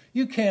grain.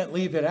 You can't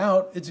leave it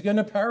out. It's going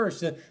to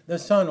perish. The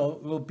sun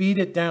will beat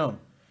it down.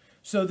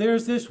 So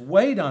there's this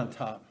weight on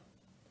top.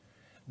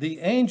 The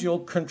angel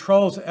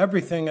controls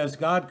everything as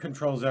God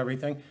controls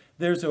everything.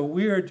 There's a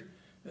weird,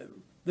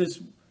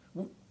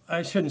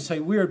 I shouldn't say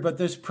weird, but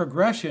this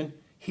progression.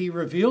 He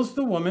reveals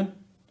the woman,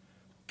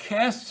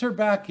 casts her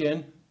back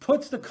in,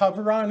 puts the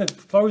cover on, and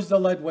throws the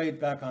lead weight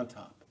back on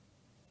top.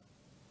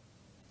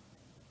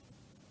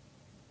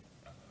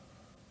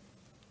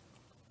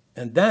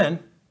 And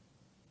then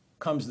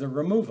comes the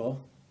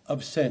removal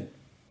of sin.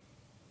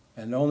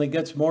 And it only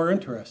gets more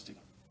interesting.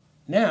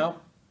 Now,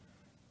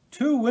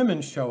 two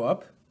women show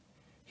up.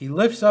 He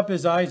lifts up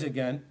his eyes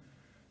again.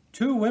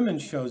 Two women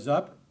shows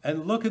up,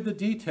 and look at the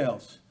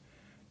details.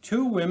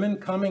 Two women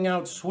coming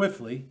out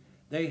swiftly.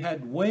 They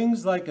had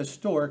wings like a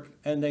stork,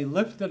 and they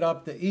lifted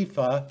up the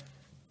ephah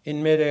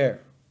in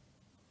midair.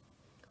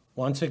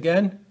 Once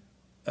again,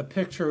 a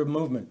picture of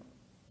movement.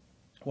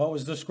 What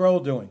was the scroll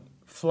doing?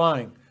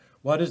 Flying.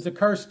 What is the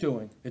curse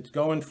doing? It's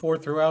going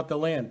forth throughout the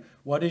land.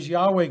 What is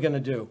Yahweh going to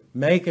do?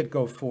 Make it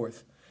go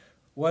forth.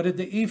 What did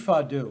the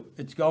ephah do?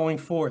 It's going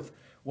forth.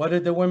 What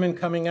did the women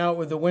coming out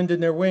with the wind in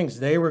their wings?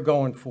 They were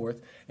going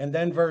forth. And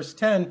then verse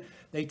 10,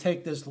 they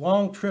take this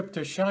long trip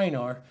to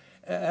Shinar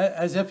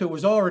as if it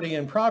was already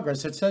in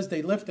progress. It says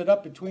they lifted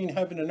up between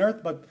heaven and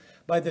earth, but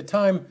by the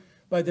time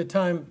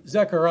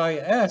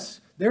Zechariah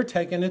asks, they're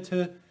taking it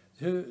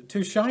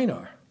to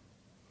Shinar.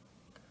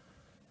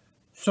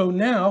 So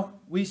now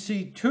we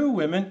see two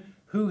women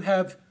who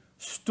have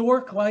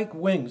stork-like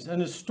wings.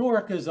 And a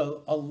stork is a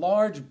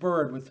large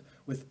bird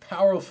with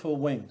powerful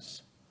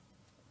wings.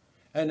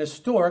 And a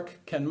stork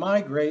can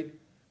migrate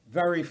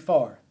very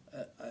far.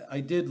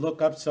 I did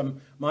look up some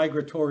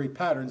migratory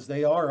patterns.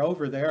 They are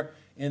over there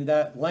in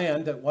that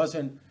land that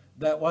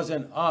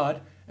wasn't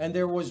odd. And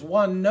there was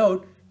one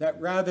note that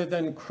rather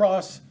than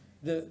cross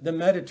the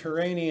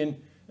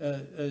Mediterranean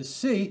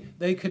Sea,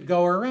 they could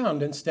go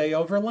around and stay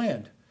over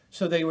land.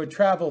 So they would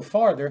travel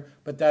farther,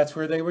 but that's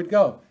where they would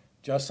go.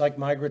 Just like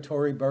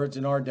migratory birds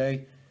in our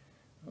day.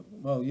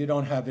 Well, you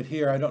don't have it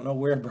here. I don't know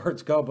where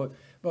birds go,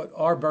 but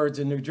our birds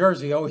in New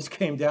Jersey always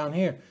came down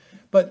here.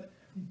 But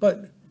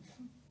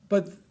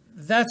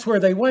that's where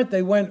they went.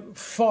 They went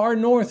far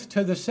north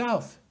to the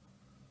south.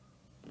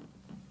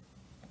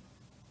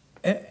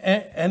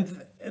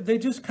 And they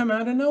just come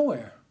out of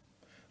nowhere.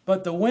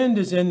 But the wind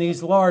is in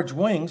these large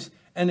wings,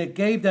 and it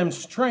gave them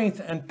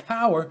strength and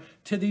power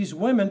to these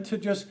women to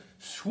just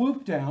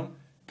swoop down,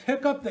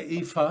 pick up the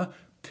ephah,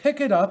 pick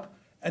it up,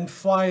 and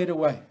fly it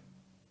away.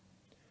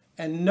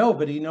 And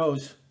nobody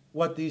knows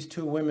what these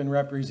two women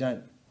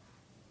represent.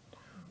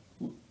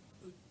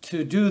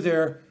 To do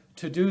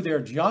their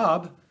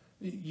job,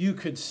 you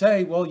could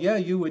say, well, yeah,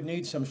 you would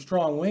need some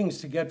strong wings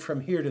to get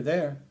from here to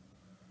there.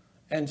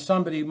 And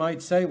somebody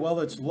might say, well,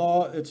 it's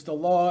the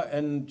law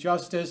and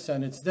justice,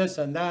 and it's this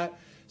and that.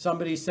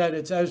 Somebody said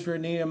it's Ezra,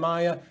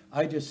 Nehemiah.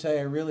 I just say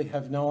I really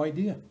have no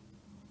idea.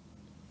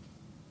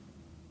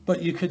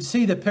 But you could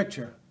see the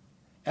picture.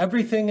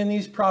 Everything in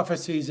these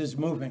prophecies is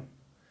moving,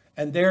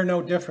 and they're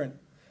no different.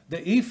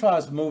 The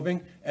ephah's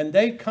moving, and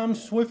they come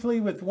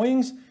swiftly with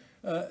wings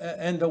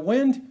and the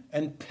wind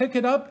and pick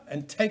it up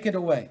and take it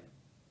away.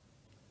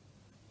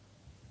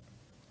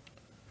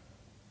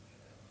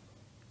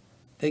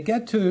 They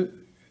get to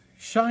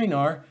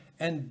Shinar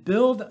and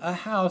build a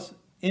house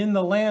in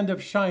the land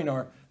of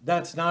Shinar.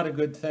 That's not a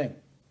good thing.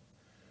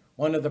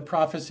 One of the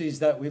prophecies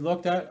that we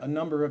looked at, a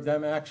number of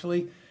them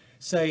actually,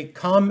 say,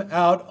 come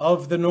out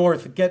of the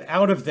north, get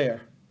out of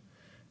there.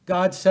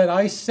 God said,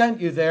 I sent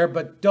you there,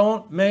 but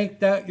don't make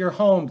that your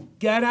home.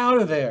 Get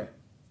out of there.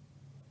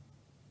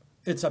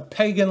 It's a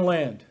pagan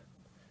land.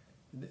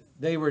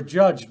 They were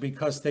judged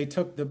because they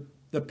took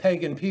the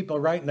pagan people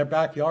right in their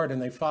backyard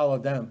and they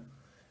followed them.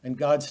 And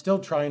God's still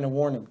trying to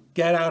warn them,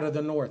 get out of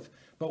the north.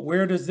 But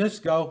where does this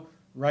go?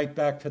 Right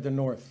back to the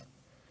north.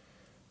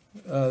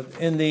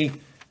 In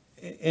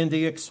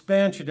the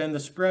expansion and the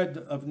spread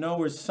of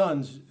Noah's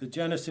sons,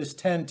 Genesis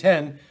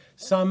 10:10,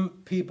 some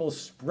people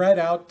spread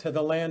out to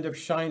the land of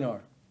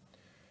Shinar.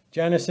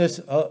 Genesis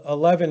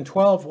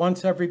 11:12,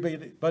 once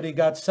everybody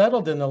got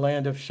settled in the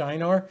land of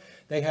Shinar,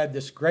 they had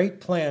this great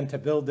plan to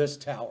build this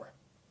tower.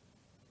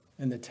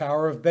 And the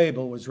Tower of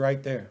Babel was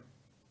right there.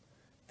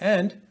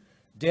 And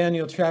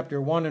Daniel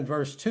chapter 1 and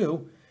verse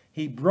 2,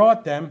 he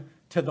brought them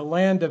to the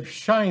land of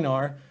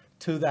Shinar,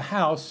 to the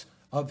house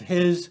of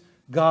his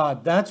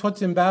God. That's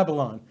what's in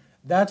Babylon.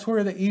 That's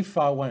where the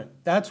ephah went.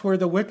 That's where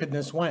the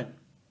wickedness went.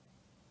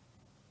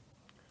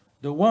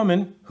 The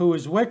woman who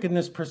is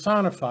wickedness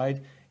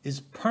personified is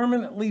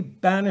permanently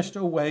banished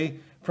away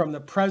from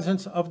the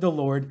presence of the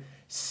Lord,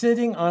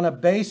 sitting on a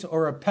base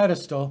or a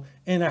pedestal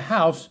in a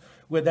house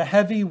with a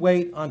heavy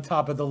weight on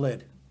top of the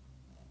lid.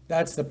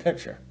 That's the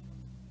picture.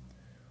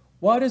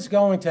 What is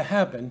going to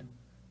happen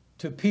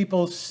to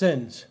people's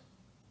sins?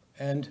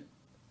 And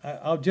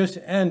I'll just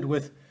end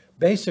with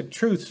basic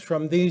truths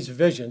from these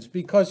visions,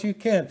 because you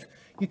can't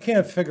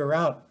figure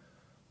out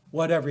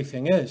what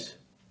everything is.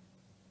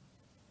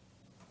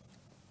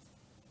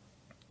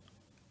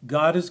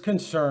 God is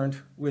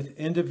concerned with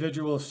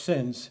individual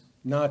sins,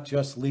 not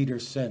just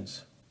leaders'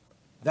 sins.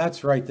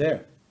 That's right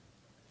there.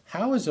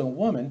 How is a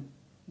woman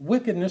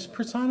wickedness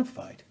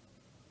personified?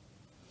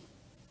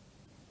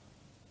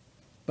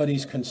 But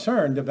he's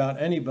concerned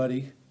about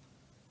anybody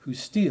who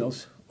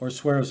steals or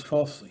swears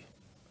falsely.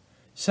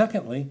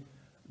 Secondly,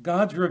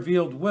 God's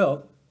revealed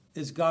will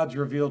is God's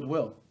revealed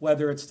will,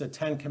 whether it's the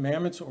 10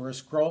 Commandments or a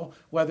scroll,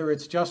 whether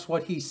it's just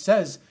what he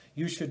says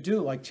you should do,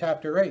 like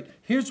chapter 8.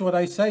 Here's what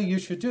I say you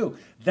should do.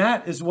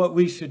 That is what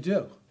we should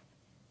do.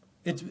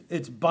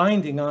 It's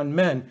binding on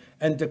men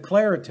and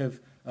declarative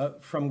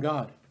from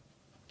God.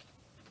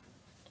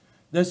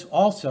 This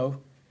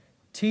also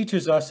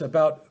teaches us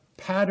about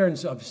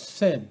patterns of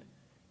sin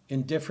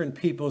in different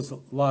people's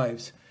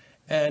lives.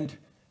 And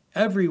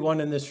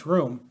everyone in this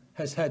room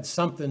has had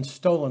something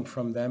stolen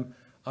from them.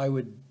 I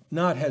would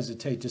not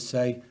hesitate to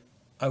say,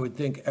 I would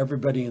think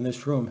everybody in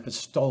this room has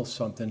stole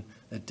something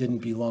that didn't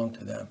belong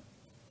to them.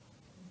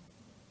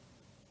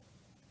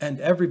 And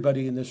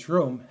everybody in this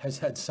room has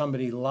had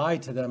somebody lie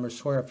to them or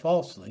swear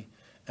falsely.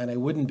 And I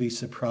wouldn't be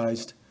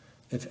surprised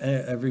if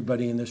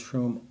everybody in this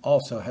room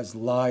also has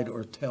lied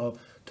or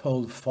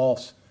told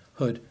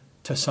falsehood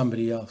to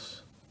somebody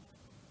else.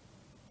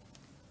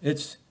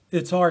 It's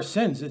our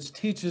sins. It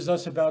teaches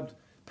us about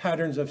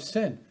patterns of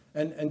sin.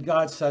 And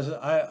God says,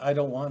 I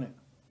don't want it.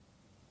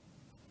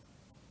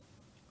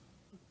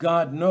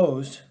 God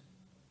knows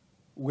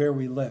where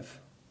we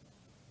live.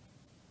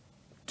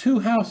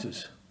 Two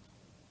houses.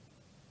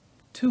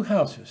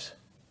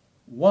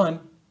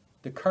 One,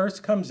 the curse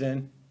comes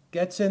in,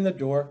 gets in the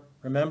door.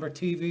 Remember,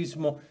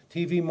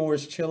 TV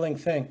Moore's chilling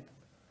thing.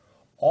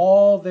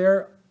 All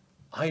their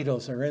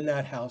idols are in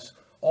that house.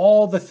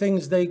 All the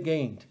things they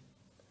gained.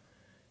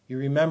 You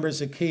remember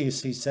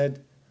Zacchaeus, he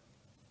said,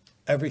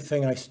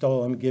 everything I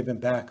stole, I'm giving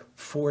back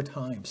 4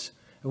 times.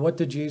 And what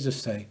did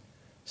Jesus say?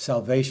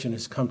 Salvation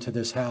has come to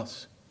this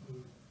house.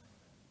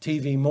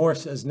 TV Moore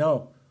says,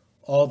 no,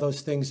 all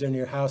those things in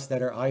your house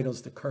that are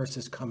idols, the curse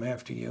has come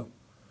after you.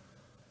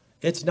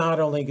 It's not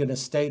only going to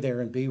stay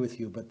there and be with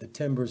you, but the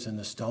timbers and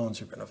the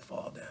stones are going to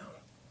fall down.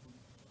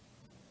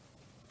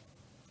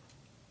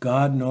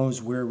 God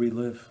knows where we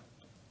live.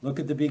 Look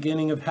at the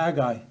beginning of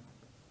Haggai.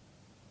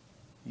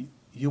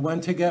 You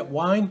went to get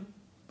wine,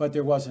 but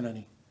there wasn't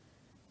any.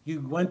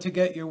 You went to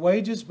get your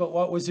wages, but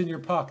what was in your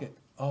pocket?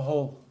 A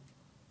hole.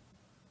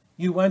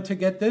 You went to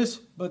get this,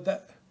 but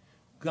that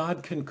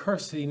God can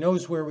curse. He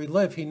knows where we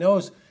live. He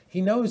knows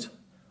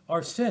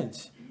our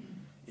sins.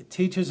 It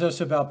teaches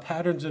us about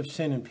patterns of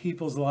sin in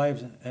people's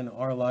lives and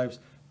our lives.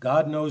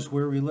 God knows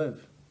where we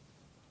live.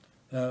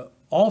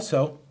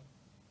 Also,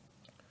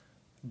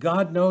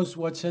 God knows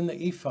what's in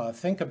the ephah.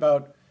 Think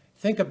about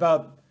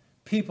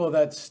people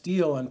that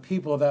steal and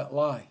people that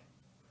lie.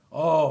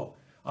 Oh,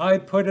 I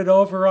put it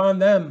over on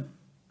them.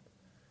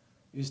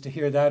 Used to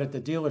hear that at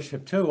the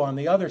dealership too, on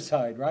the other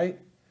side, right?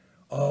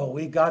 Oh,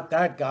 we got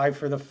that guy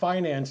for the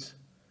finance.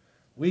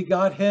 We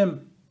got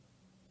him.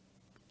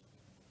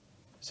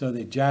 So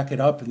they'd jack it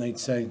up and they'd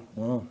say,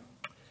 well,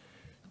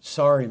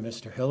 sorry,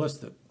 Mr. Hillis,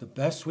 the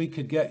best we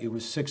could get you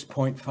was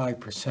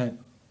 6.5%.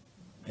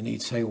 And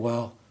he'd say,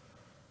 well,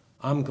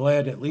 I'm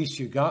glad at least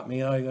you got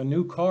me a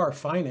new car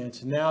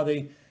finance. And now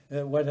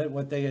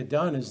what they had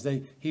done is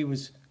he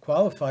was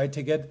qualified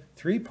to get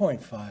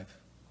 3.5.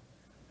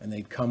 And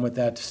they'd come with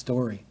that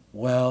story.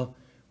 Well,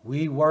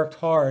 we worked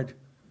hard,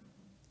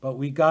 but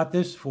we got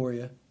this for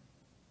you.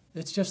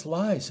 It's just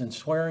lies and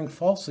swearing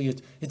falsely.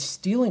 It's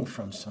stealing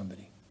from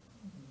somebody.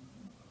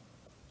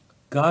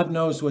 God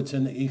knows what's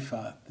in the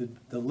ephah.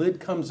 The lid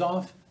comes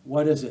off.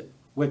 What is it?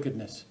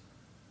 Wickedness.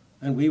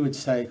 And we would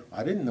say,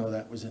 I didn't know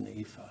that was in the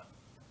ephah.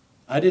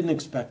 I didn't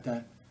expect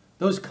that.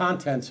 Those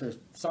contents are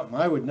something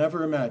I would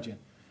never imagine.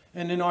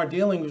 And in our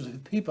dealings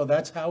with people,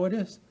 that's how it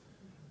is.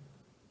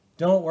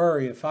 Don't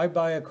worry, if I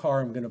buy a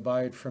car, I'm going to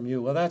buy it from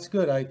you. Well, that's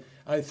good.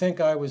 I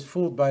think I was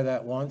fooled by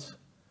that once.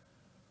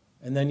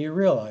 And then you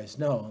realize,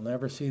 no, I'll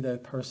never see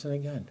that person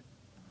again.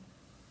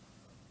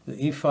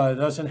 The ephah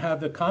doesn't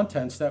have the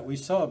contents that we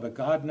saw, but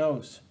God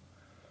knows.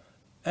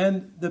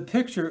 And the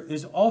picture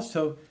is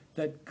also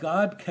that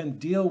God can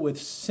deal with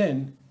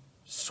sin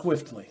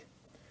swiftly.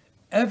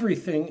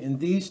 Everything in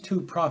these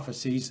 2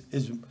 prophecies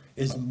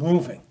is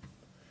moving.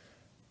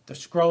 The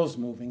scroll's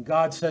moving.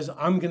 God says,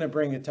 I'm going to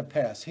bring it to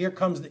pass. Here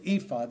comes the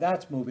ephah.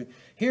 That's moving.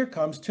 Here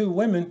comes 2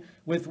 women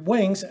with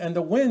wings, and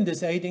the wind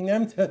is aiding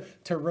them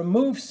to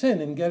remove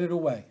sin and get it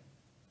away.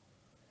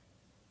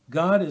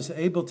 God is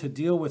able to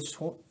deal with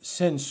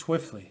sin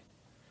swiftly.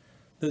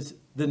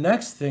 The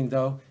next thing,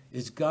 though,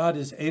 is God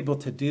is able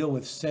to deal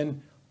with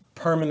sin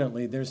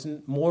permanently. There's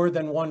more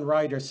than one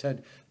writer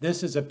said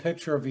this is a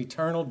picture of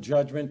eternal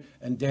judgment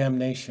and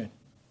damnation.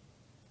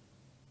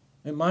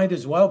 It might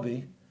as well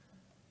be.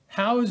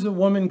 How is a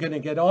woman going to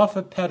get off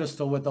a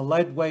pedestal with a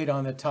lead weight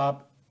on the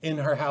top in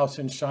her house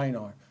in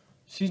Shinar?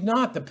 She's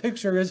not. The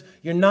picture is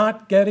you're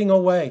not getting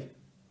away.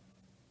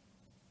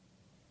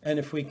 And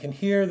if we can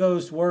hear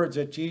those words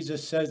that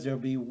Jesus says, there'll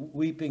be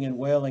weeping and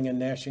wailing and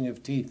gnashing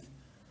of teeth.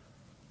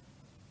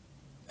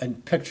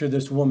 And picture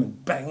this woman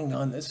banging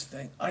on this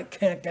thing. I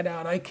can't get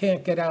out. I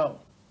can't get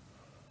out.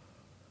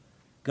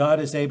 God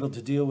is able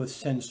to deal with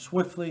sin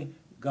swiftly.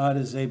 God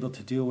is able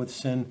to deal with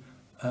sin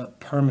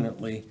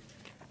permanently.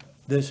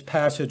 This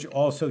passage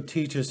also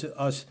teaches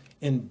us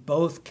in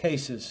both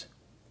cases,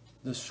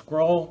 the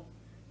scroll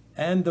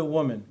and the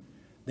woman,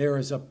 there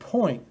is a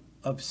point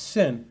of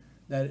sin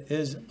that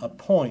is a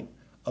point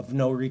of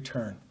no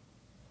return.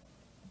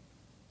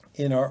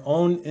 In our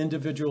own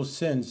individual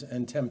sins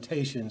and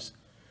temptations,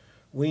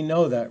 we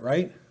know that,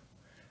 right?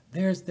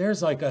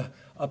 There's like a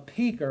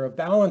peak or a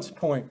balance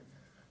point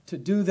to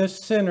do this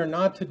sin or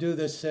not to do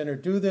this sin or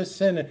do this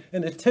sin,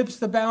 and it tips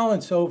the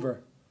balance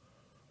over.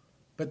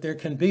 But there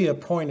can be a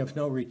point of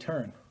no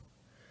return.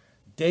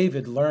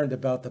 David learned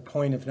about the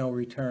point of no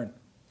return.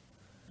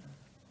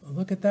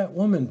 Look at that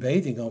woman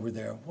bathing over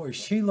there. Boy,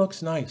 she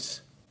looks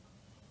nice.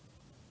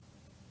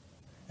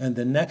 And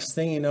the next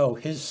thing you know,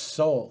 his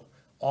soul,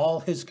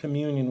 all his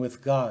communion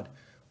with God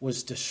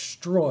was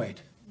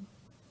destroyed.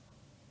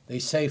 They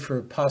say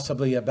for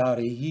possibly about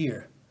a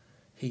year,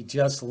 he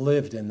just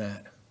lived in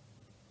that.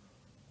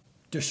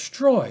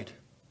 Destroyed.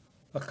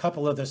 A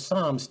couple of the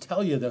Psalms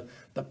tell you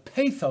the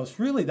pathos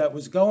really that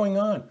was going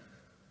on.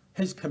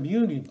 His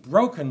communion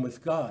broken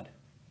with God.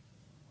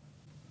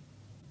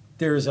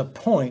 There is a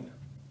point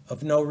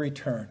of no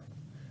return.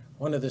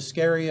 One of the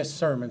scariest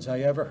sermons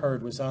I ever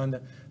heard was on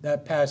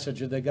that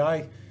passage. The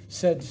guy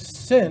said,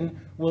 sin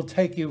will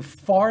take you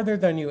farther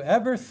than you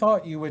ever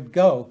thought you would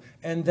go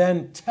and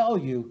then tell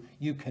you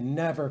you can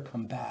never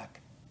come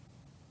back.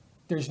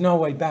 There's no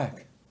way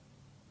back.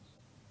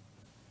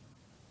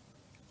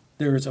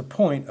 There is a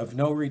point of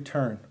no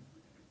return.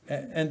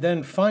 And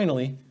then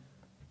finally,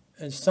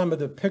 and some of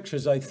the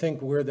pictures I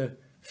think where the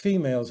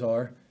females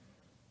are,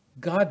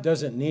 God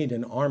doesn't need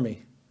an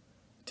army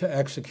to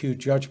execute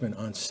judgment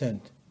on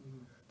sin.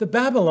 The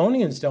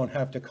Babylonians don't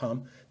have to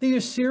come. The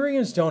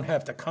Assyrians don't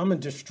have to come and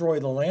destroy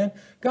the land.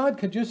 God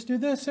could just do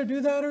this or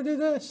do that or do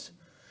this.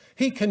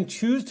 He can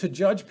choose to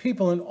judge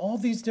people in all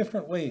these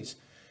different ways.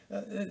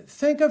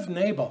 Think of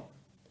Nabal.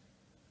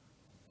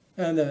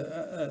 And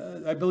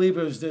I believe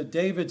it was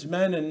David's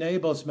men and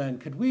Nabal's men.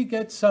 Could we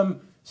get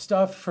some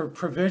stuff for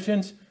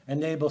provisions? And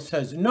Nabal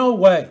says, no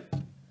way.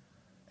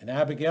 And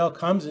Abigail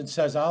comes and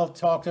says, I'll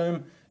talk to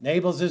him.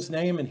 Nabal's his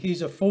name and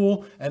he's a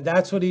fool. And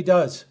that's what he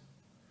does.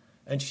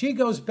 And she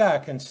goes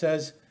back and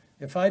says,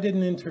 if I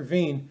didn't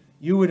intervene,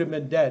 you would have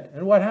been dead.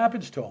 And what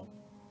happens to him?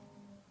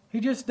 He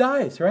just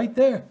dies right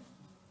there.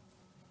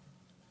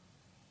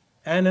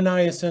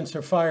 Ananias and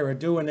Sapphira are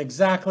doing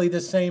exactly the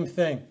same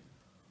thing.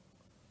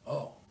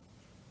 Oh,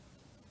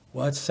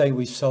 well, let's say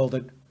we sold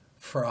it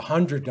for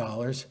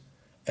 $100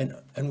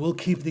 and we'll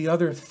keep the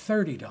other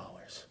 $30.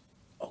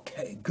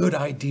 Okay, good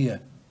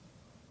idea.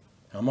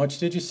 How much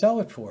did you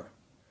sell it for?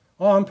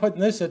 Oh, I'm putting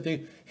this at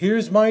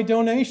here's my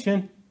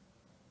donation.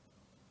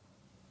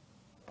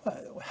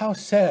 How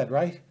sad,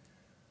 right?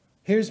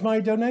 Here's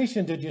my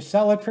donation. Did you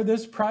sell it for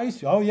this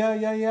price? Oh,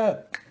 yeah.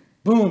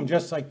 Boom,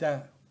 just like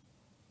that.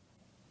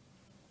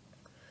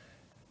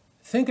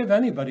 Think of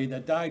anybody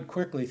that died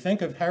quickly.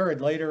 Think of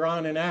Herod later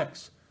on in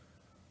Acts.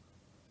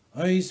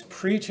 Oh, he's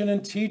preaching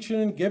and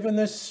teaching and giving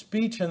this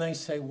speech, and they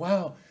say,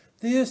 wow,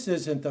 this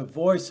isn't the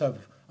voice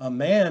of a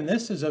man.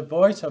 This is a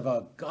voice of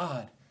a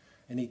God.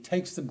 And he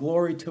takes the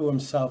glory to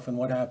himself, and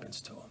what happens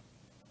to him?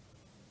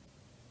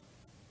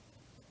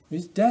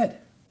 He's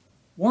dead.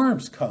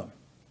 Worms come.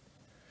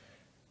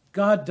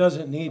 God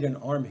doesn't need an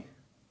army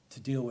to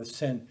deal with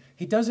sin.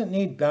 He doesn't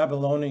need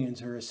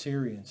Babylonians or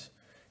Assyrians.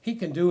 He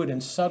can do it in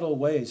subtle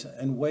ways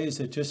and ways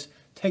that just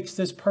takes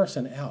this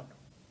person out.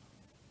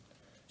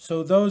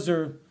 So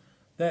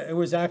it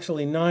was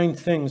actually 9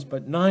 things,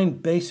 but 9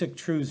 basic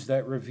truths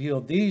that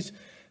revealed.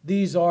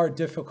 These are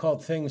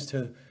difficult things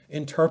to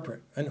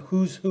interpret, and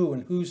who's who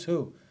and who's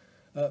who.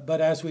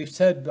 But as we've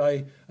said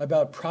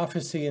about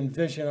prophecy and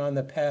vision in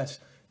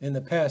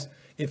the past,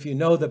 if you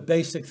know the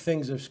basic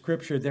things of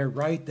Scripture, they're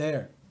right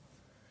there.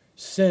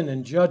 Sin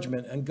and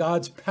judgment and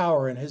God's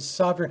power and his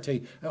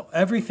sovereignty,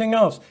 everything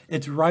else,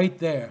 it's right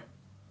there.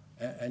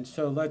 And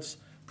so let's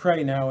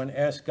pray now and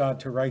ask God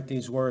to write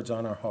these words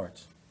on our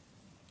hearts.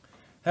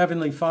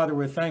 Heavenly Father,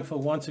 we're thankful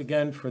once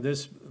again for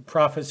this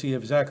prophecy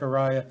of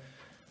Zechariah.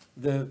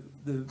 The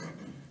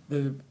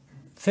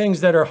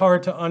things that are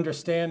hard to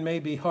understand may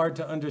be hard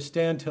to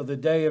understand till the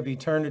day of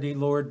eternity,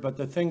 Lord, but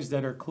the things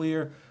that are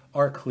clear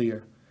are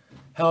clear.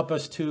 Help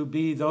us to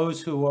be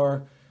those who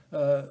are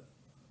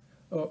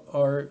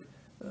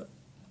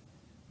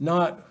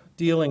not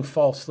dealing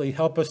falsely.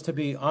 Help us to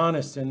be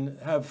honest and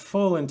have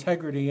full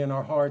integrity in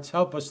our hearts.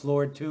 Help us,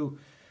 Lord, to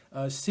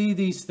see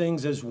these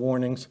things as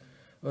warnings.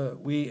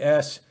 We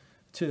ask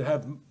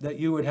that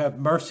you would have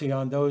mercy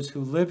on those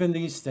who live in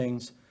these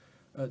things.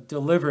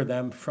 Deliver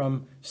them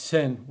from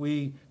sin.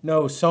 We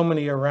know so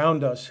many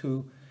around us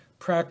who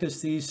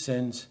practice these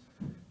sins,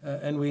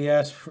 and we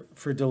ask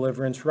for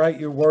deliverance. Write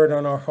your word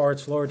on our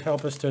hearts, Lord.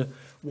 Help us to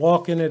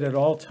walk in it at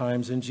all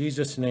times. In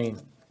Jesus'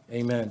 name,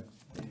 amen.